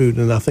has good food,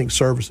 and I think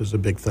service is a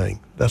big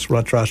thing. That's what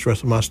I try to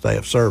stress on my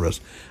staff: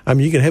 service. I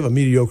mean, you can have a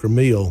mediocre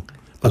meal,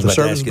 but the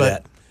service is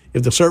bad.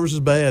 If the service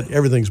is bad,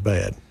 everything's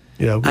bad.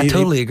 I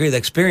totally agree. The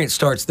experience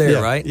starts there,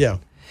 right? Yeah.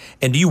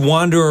 And do you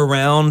wander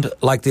around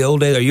like the old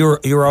days? Or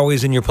you're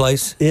always in your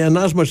place? Yeah,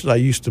 not as much as I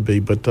used to be,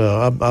 but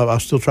I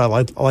still try. I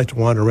like to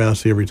wander around and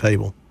see every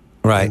table.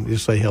 Right. And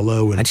just say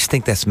hello. And I just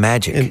think that's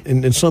magic.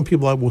 And some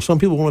people want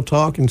to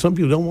talk, and some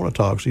people don't want to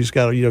talk. So you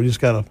just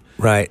gotta.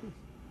 Right.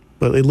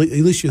 But at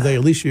least you're there.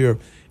 At least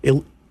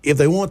if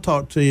they want to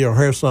talk to you or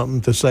have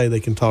something to say, they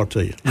can talk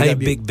to you. How many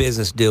big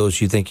business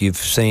deals you think you've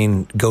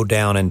seen go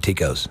down in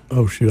Tico's?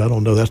 Oh shoot, I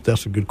don't know.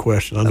 That's a good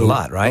question. I know a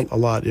lot, right? A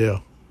lot, yeah.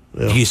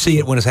 Do you see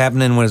it when it's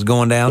happening, when it's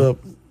going down?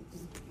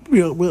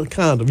 Well,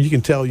 kind of. You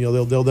can tell.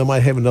 They might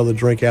have another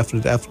drink after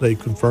they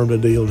confirm the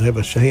deal and have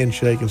a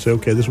handshake and say,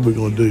 "Okay, this is what we're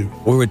going to do."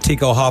 We're with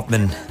Tico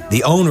Hoffman,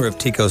 the owner of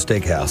Tico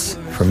Steakhouse,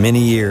 for many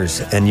years,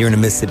 and you're in a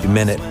Mississippi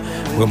Minute.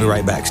 We'll be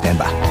right back. Stand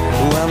by.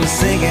 Oh, I'm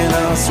sinking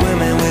or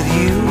swimming with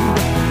you.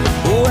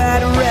 Oh,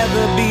 I'd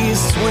rather be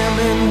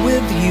swimming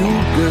with you,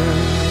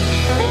 girl.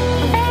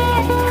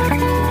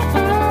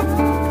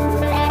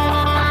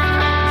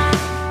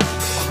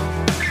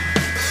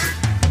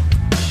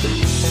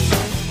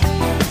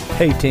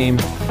 Hey team,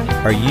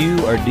 are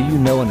you or do you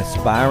know an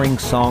aspiring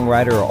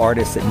songwriter or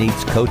artist that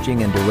needs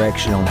coaching and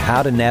direction on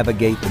how to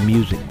navigate the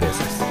music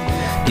business?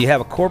 Do you have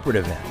a corporate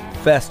event,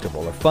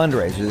 festival, or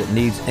fundraiser that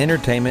needs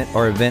entertainment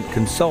or event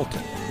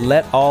consultant?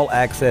 Let All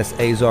Access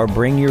Azar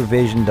bring your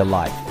vision to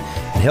life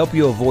and help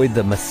you avoid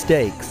the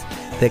mistakes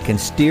that can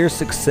steer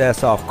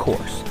success off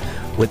course.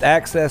 With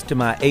access to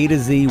my A to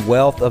Z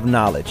wealth of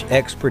knowledge,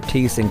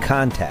 expertise, and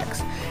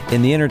contacts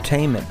in the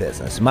entertainment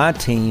business, my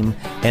team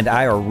and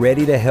I are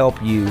ready to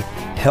help you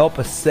help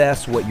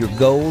assess what your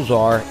goals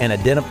are and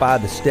identify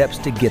the steps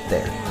to get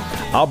there.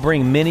 I'll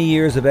bring many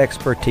years of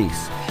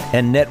expertise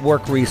and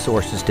network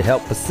resources to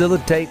help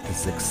facilitate the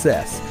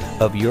success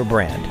of your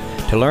brand.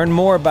 To learn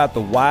more about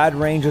the wide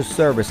range of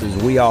services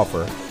we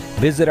offer,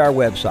 visit our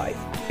website,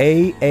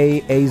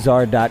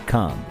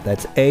 aaazar.com.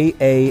 That's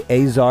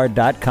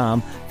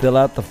aaazar.com. Fill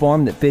out the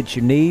form that fits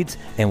your needs,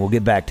 and we'll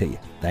get back to you.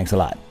 Thanks a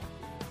lot.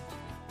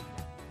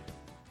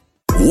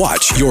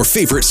 Watch your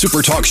favorite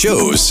SuperTalk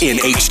shows in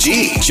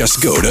HD.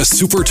 Just go to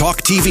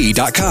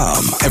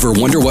supertalktv.com. Ever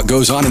wonder what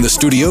goes on in the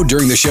studio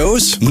during the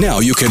shows? Now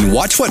you can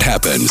watch what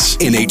happens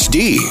in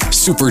HD.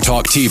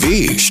 SuperTalk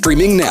TV,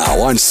 streaming now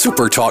on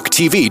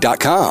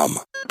supertalktv.com.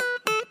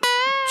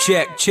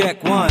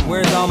 Check one.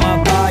 Where's all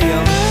my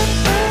volume?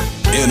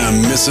 In a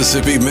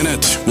Mississippi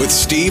Minute with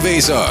Steve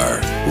Azar,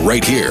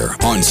 right here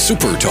on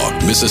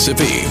SuperTalk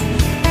Mississippi.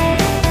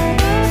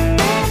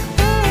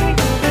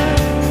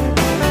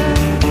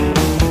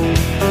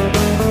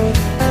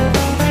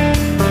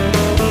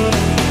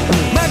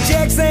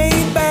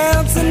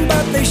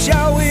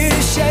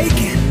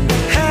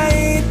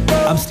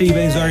 I'm Steve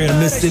Azar in a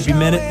Mississippi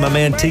Minute. My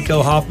man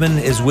Tico Hoffman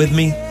is with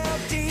me.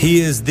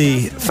 He is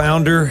the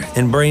founder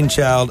and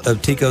brainchild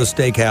of Tico's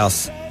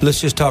Steakhouse.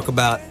 Let's just talk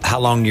about how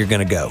long you're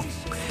going to go.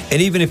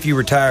 And even if you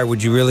retire,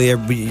 would you really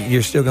ever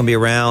you're still going to be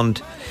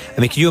around?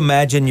 I mean, can you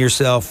imagine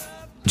yourself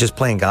just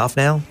playing golf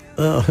now?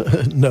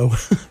 No.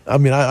 I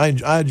mean,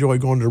 I enjoy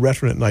going to the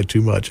restaurant at night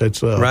too much.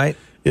 It's right?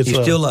 You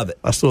still love it?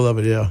 I still love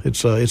it, yeah.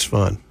 It's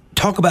fun.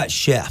 Talk about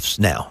chefs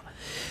now.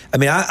 I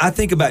mean, I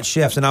think about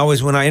chefs, and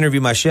when I interview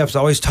my chefs, I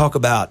always talk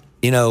about,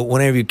 when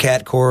I interviewed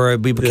Cat Cora,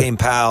 we became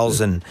pals,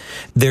 and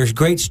there's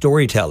great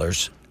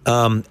storytellers,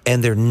 and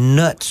they're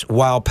nuts,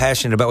 wild,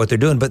 passionate about what they're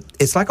doing, but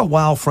it's like a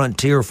wild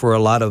frontier for a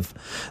lot of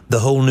the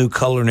whole new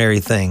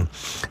culinary thing.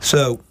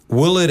 So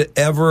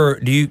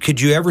could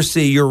you ever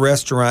see your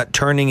restaurant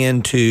turning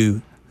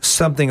into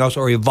something else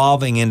or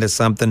evolving into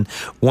something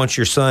once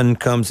your son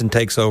comes and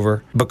takes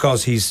over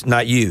because he's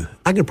not you?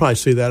 I can probably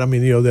see that. I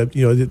mean, they don't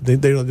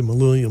the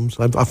millenniums.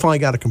 I finally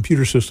got a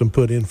computer system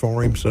put in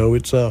for him, so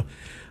it's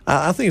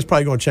I think it's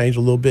probably going to change a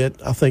little bit.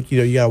 I think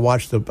you got to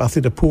watch I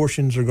think the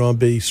portions are going to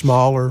be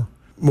smaller,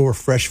 more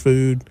fresh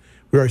food.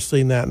 We've already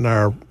seen that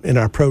in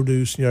our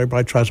produce.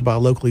 Everybody tries to buy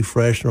locally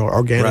fresh and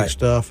organic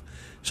stuff.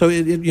 So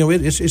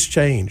it's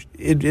changed.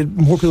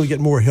 More people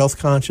get more health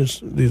conscious.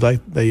 They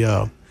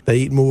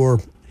eat more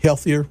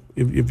healthier,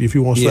 if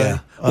you want to say.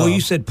 Well,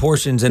 you said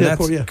portions, and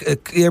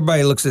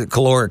everybody looks at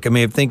caloric. I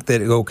mean, think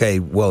that, okay,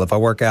 well, if I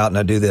work out and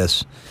I do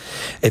this,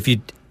 if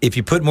you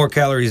put more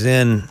calories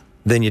in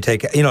than you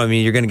take, you're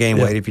going to gain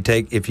weight.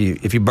 If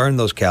you burn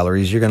those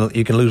calories, you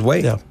can lose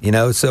weight.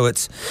 Yeah. So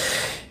it's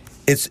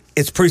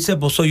pretty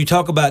simple. So you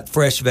talk about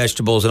fresh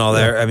vegetables and all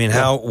that. I mean,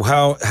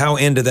 how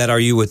into that are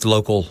you with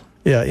local?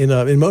 Yeah,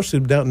 in most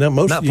of not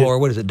Florida.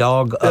 What is it?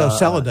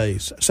 Salad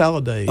Days.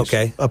 Salad Days.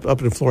 Okay. Up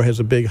in Florida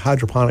has a big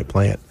hydroponic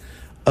plant.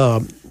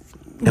 And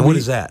what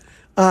is that?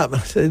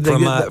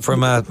 From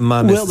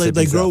my Mississippi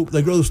they grow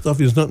the stuff.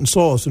 There's nothing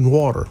soil. It's in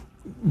water.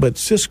 But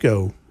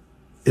Cisco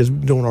is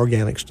doing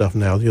organic stuff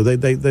now.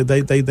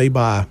 They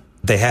buy.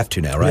 They have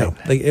to now, right?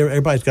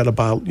 Everybody's got to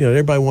buy.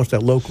 Everybody wants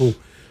that local.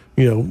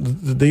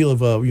 The deal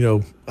of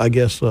I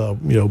guess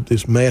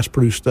this mass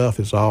produced stuff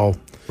is all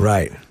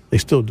right. They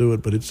still do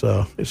it, but it's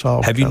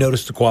all. Have you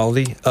noticed the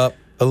quality up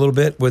a little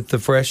bit with the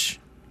fresh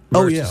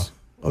versus?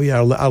 Oh yeah.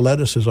 Our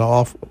lettuce is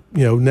off.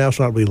 Now it's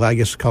not really. I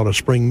guess it's called a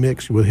spring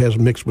mix. It has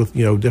mixed with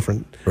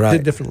different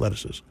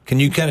lettuces. Can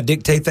you kind of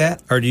dictate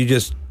that, or do you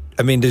just?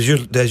 I mean, does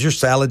your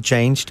salad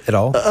changed at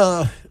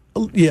all?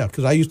 Yeah,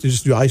 because I used to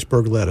just do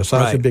iceberg lettuce.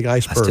 I was a big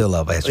iceberg. I still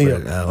love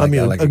iceberg.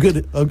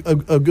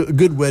 A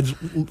good wedge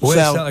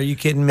salad. Are you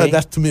kidding me?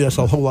 To me, that's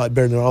a whole lot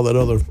better than all that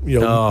other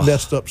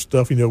messed up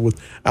stuff.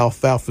 With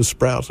alfalfa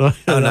sprouts. No,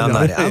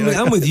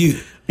 I'm with you.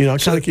 I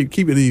kind of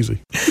keep it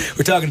easy.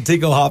 We're talking to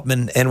Tico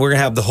Hoffman, and we're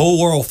gonna have the whole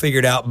world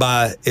figured out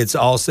by it's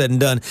all said and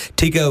done.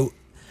 Tico,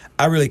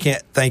 I really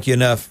can't thank you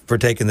enough for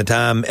taking the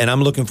time, and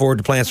I'm looking forward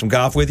to playing some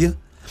golf with you.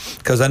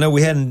 Because I know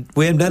we hadn't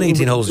done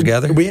 18 holes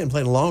together. We hadn't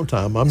played in a long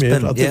time. I mean,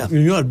 I think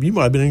you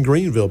might have been in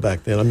Greenville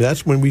back then. I mean,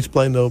 that's when we was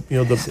playing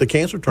the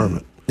cancer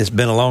tournament. It's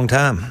been a long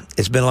time.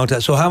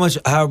 So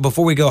how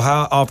before we go,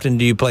 how often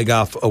do you play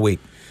golf a week?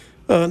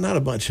 Not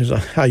a bunch.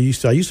 I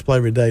used to play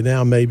every day.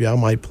 Now maybe I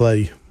might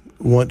play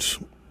once,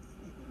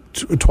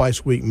 twice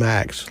a week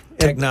max.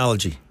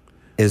 Technology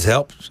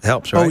helps,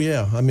 right? Oh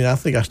yeah. I mean, I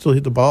think I still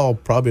hit the ball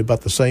probably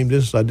about the same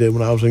distance I did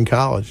when I was in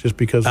college, just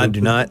because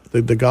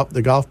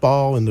the golf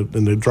ball and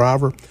the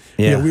driver.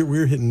 Yeah, we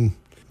were hitting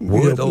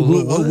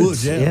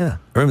woods. Yeah.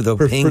 Remember the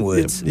ping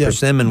woods,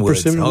 persimmon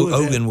woods,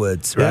 Ogun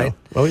woods, right?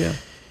 Yeah. Oh yeah.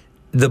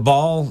 The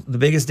ball, the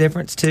biggest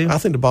difference too. I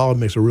think the ball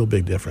makes a real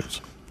big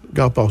difference.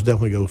 Golf balls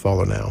definitely go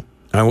farther now.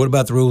 All right, what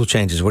about the rule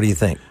changes? What do you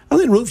think? I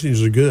think rule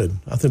changes are good.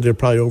 I think they're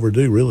probably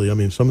overdue, really. I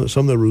mean, some of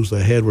the rules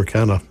they had were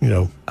kind of,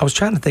 I was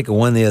trying to think of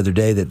one the other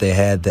day that they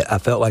had that I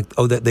felt like,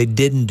 that they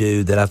didn't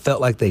do, that I felt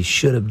like they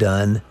should have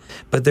done.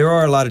 But there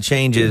are a lot of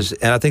changes,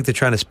 and I think they're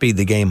trying to speed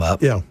the game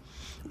up. Yeah.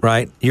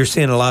 Right? You're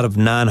seeing a lot of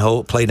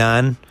play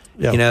nine,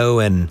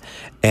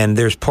 and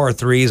there's par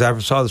threes. I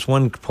saw this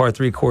one par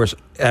three course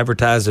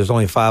advertised. There's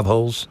only 5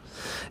 holes.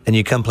 And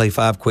you come play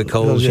 5 quick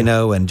holes,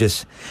 and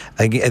just.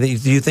 Do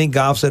you think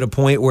golf's at a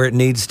point where it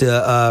needs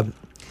to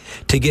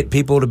get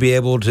people to be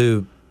able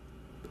to,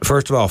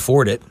 first of all,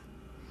 afford it,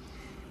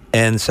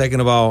 and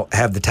second of all,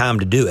 have the time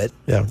to do it?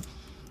 Yeah.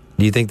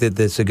 Do you think that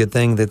that's a good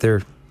thing that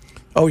they're?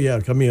 Oh yeah,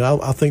 I mean,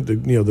 I think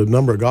the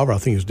number of golfers I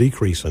think is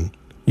decreasing.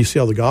 You see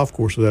all the golf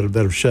courses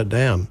that are shut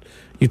down.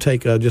 You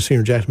take just here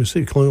in Jackson,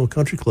 Mississippi, Colonial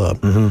Country Club.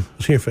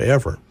 It's here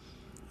forever.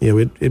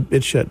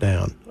 It shut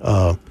down.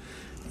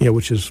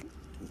 Which is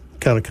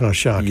kind of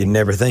shocking. You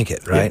never think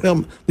it, right?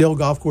 Yeah, the old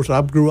golf course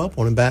I grew up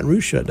on in Baton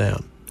Rouge shut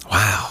down.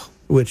 Wow.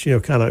 Which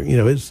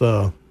it's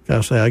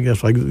I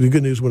guess like the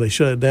good news when they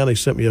shut it down,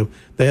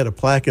 they had a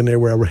plaque in there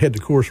where I had the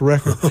course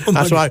record.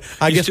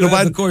 I guess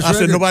nobody's going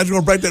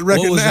to break that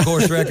record. What was now. the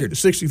course record?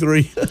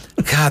 63.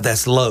 God,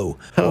 that's low.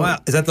 Wow,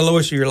 is that the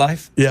lowest of your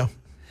life? Yeah.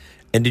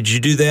 And did you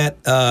do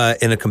that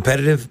in a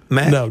competitive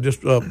match? No,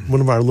 just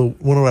one of our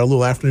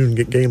little afternoon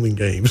gambling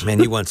games.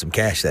 Man, you won some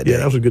cash that day. Yeah,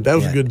 that was a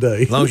good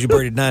day. As long as you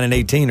birdied 9 and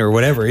 18 or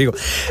whatever. All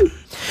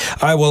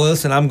right, well,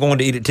 listen, I'm going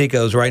to eat at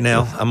Tico's right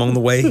now. I'm on the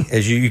way.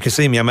 As you can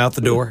see me, I'm out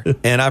the door.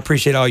 And I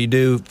appreciate all you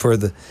do for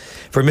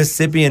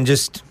Mississippi, and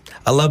just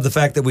I love the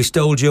fact that we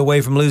stole you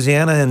away from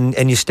Louisiana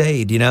and you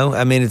stayed,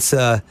 I mean, it's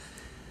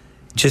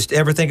just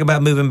ever think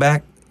about moving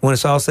back when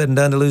it's all said and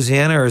done to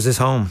Louisiana, or is this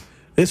home?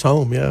 It's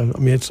home, yeah. I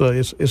mean, it's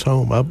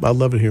home. I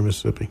love it here in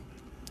Mississippi.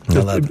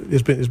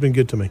 It's been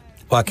good to me.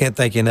 Well, I can't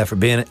thank you enough for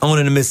being on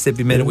in the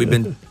Mississippi Minute. We've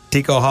been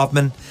Tico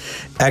Hoffman.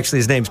 Actually,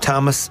 his name's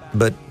Thomas,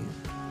 but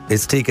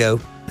it's Tico.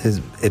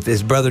 If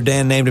his brother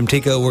Dan named him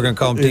Tico, we're going to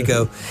call him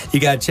Tico.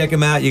 You got to check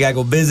him out. You got to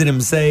go visit him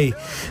and say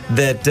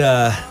that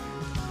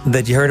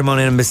you heard him on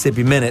in the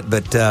Mississippi Minute.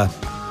 But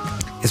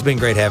it's been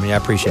great having you. I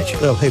appreciate you.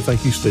 Oh, hey,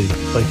 thank you, Steve.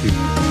 Thank you.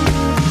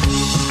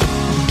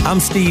 I'm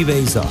Steve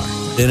Azar.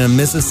 In a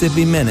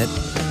Mississippi Minute,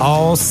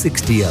 all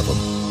 60 of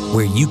them,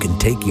 where you can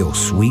take your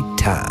sweet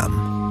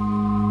time.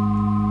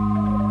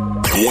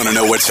 Want to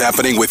know what's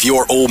happening with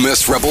your Ole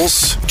Miss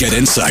Rebels? Get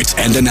insights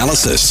and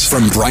analysis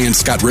from Brian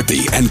Scott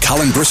Rippey and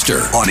Colin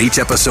Brister on each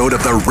episode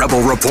of the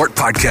Rebel Report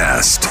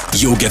podcast.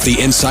 You'll get the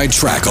inside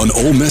track on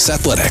Ole Miss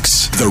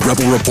athletics. The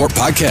Rebel Report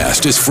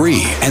podcast is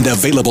free and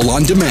available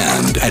on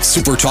demand at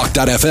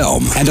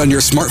supertalk.fm and on your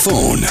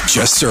smartphone.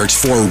 Just search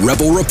for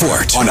Rebel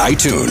Report on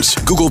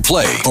iTunes, Google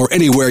Play, or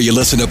anywhere you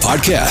listen to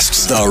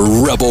podcasts. The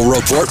Rebel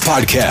Report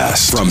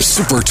podcast from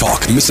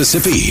Supertalk,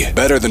 Mississippi.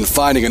 Better than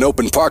finding an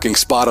open parking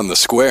spot on the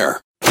square.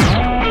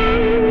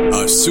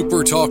 A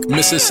SuperTalk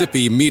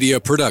Mississippi media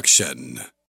production.